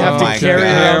 Everybody'd have to my carry God.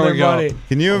 around There their we go. money.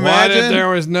 Can you What imagine? if there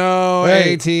was no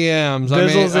Hey, ATMs?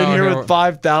 Bizzle's in here okay, with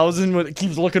 5,000 with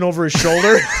keeps looking over his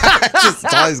shoulder. That's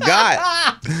all he's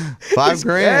got.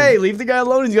 $5,000. Hey, leave the guy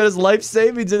alone. He's got his life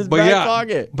savings in his back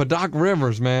pocket. But Doc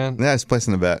Rivers, man, Yeah, he's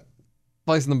placing the bet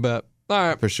placing the bet. All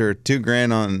right. for sure.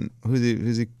 $2,000 on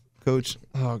who's he coach?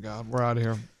 Oh God, we're out of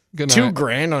here. Good night.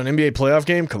 $2,000 on an NBA playoff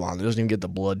game? Come on, it doesn't even get the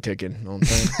blood ticking. You know what I'm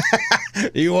saying?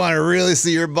 You want to really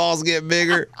see your balls get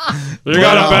bigger? You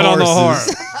got to bet on the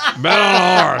horse. Bet on the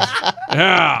horse.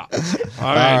 Yeah. I mean,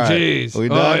 right. geez. We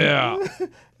Oh done? yeah.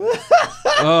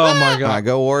 Oh my All God. right,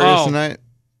 go Warriors Oh. tonight.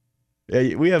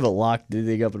 Yeah, we haven't locked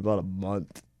anything up in about a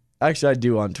month. Actually, I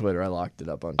do on Twitter. I locked it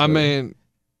up on Twitter. I mean,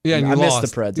 yeah, and you I lost.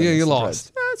 missed the Preds. Yeah, you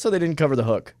lost. So they didn't cover the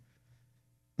hook.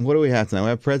 What do we have tonight? We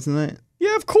have Preds tonight?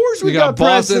 Yeah, of course we You got Preds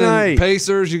Boston tonight. and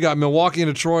Pacers. You got Milwaukee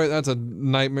and Detroit. That's a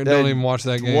nightmare. Don't even watch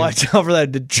that game. Watch out for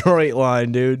that Detroit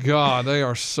line, dude. God, they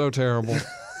are so terrible.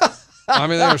 I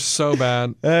mean, they are so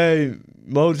bad. Hey,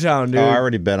 Motown, dude. Oh, I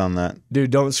already bet on that. Dude,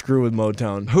 don't screw with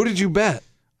Motown. Who did you bet?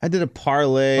 I did a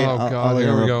parlay. Oh I'll God, look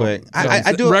here at it we real go. quick.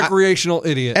 I do recreational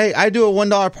idiot. Hey, I do a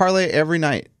 $1 parlay every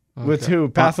night. With who?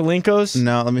 Patholinkos?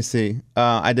 No, let me see.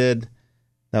 I did.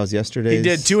 That was yesterday. He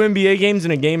did 2 NBA games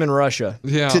and a game in Russia.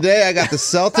 Yeah. Today I got the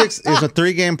Celtics. It was a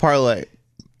 3-game parlay.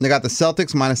 I got the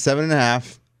Celtics minus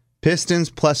 7.5, Pistons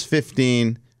plus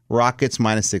 15, Rockets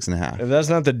minus 6.5. If that's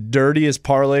not the dirtiest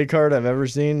parlay card I've ever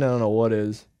seen, I don't know what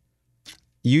is.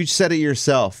 You said it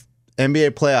yourself.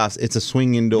 NBA playoffs, it's a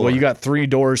swinging door. Well, you got 3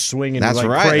 doors swinging. That's like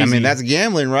right. Crazy. I mean, that's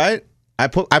gambling, right? I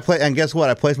play, and guess what?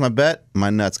 I placed my bet. My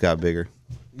nuts got bigger.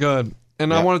 Good.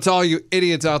 And I want to tell all you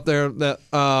idiots out there that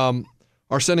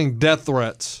are sending death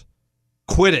threats.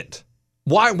 Quit it.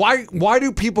 Why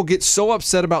do people get so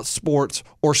upset about sports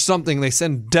or something they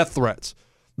send death threats?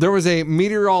 There was a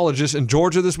meteorologist in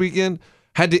Georgia this weekend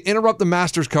had to interrupt the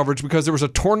Masters coverage because there was a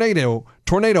tornado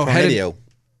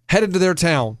headed to their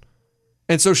town.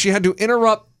 And so she had to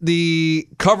interrupt the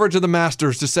coverage of the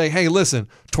Masters to say, hey, listen,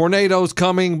 tornadoes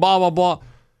coming, blah, blah, blah.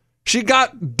 She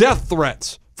got death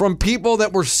threats from people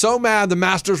that were so mad the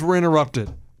Masters were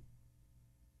interrupted.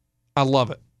 I love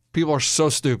it. People are so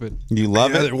stupid. You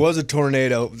love it? There was a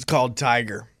tornado. It was called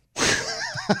Tiger.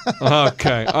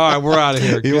 Okay. All right, we're out of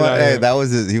here. Hey, that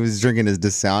was he was drinking his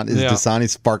Dasani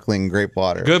sparkling grape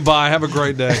water. Goodbye. Have a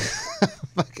great day.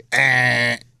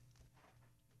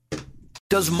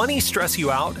 Does money stress you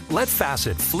out? Let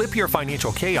Facet flip your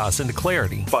financial chaos into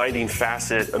clarity. Finding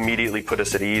Facet immediately put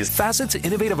us at ease. Facet's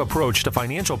innovative approach to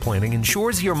financial planning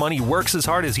ensures your money works as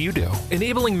hard as you do,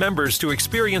 enabling members to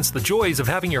experience the joys of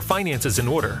having your finances in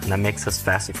order. And that makes us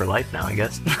Facet for life now, I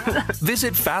guess.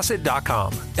 Visit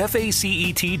Facet.com,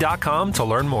 FACET.com to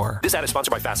learn more. This ad is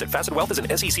sponsored by Facet. Facet Wealth is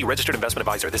an SEC registered investment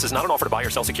advisor. This is not an offer to buy or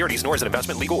sell securities, nor is it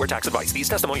investment, legal, or tax advice. These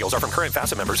testimonials are from current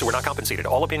Facet members who are not compensated.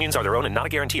 All opinions are their own and not a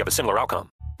guarantee of a similar outcome.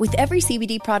 With every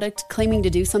CBD product claiming to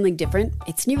do something different,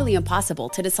 it's nearly impossible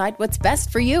to decide what's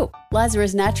best for you.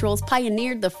 Lazarus Naturals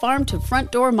pioneered the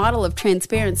farm-to-front-door model of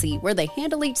transparency, where they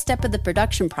handle each step of the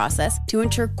production process to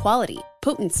ensure quality,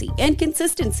 potency, and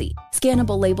consistency.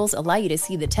 Scannable labels allow you to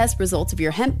see the test results of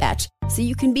your hemp batch, so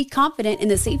you can be confident in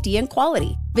the safety and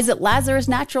quality. Visit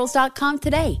LazarusNaturals.com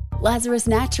today. Lazarus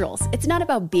Naturals. It's not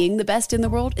about being the best in the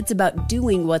world, it's about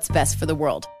doing what's best for the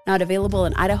world. Not available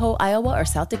in Idaho, Iowa, or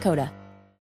South Dakota.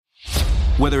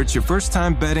 Whether it's your first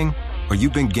time betting or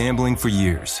you've been gambling for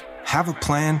years, have a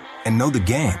plan and know the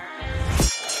game.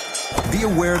 Be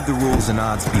aware of the rules and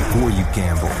odds before you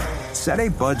gamble. Set a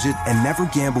budget and never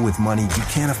gamble with money you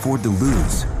can't afford to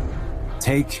lose.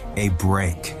 Take a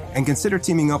break and consider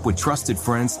teaming up with trusted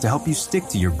friends to help you stick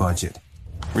to your budget.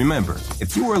 Remember,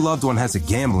 if you or a loved one has a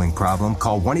gambling problem,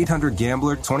 call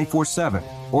 1-800-GAMBLER 24/7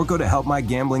 or go to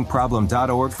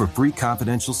helpmygamblingproblem.org for free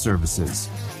confidential services.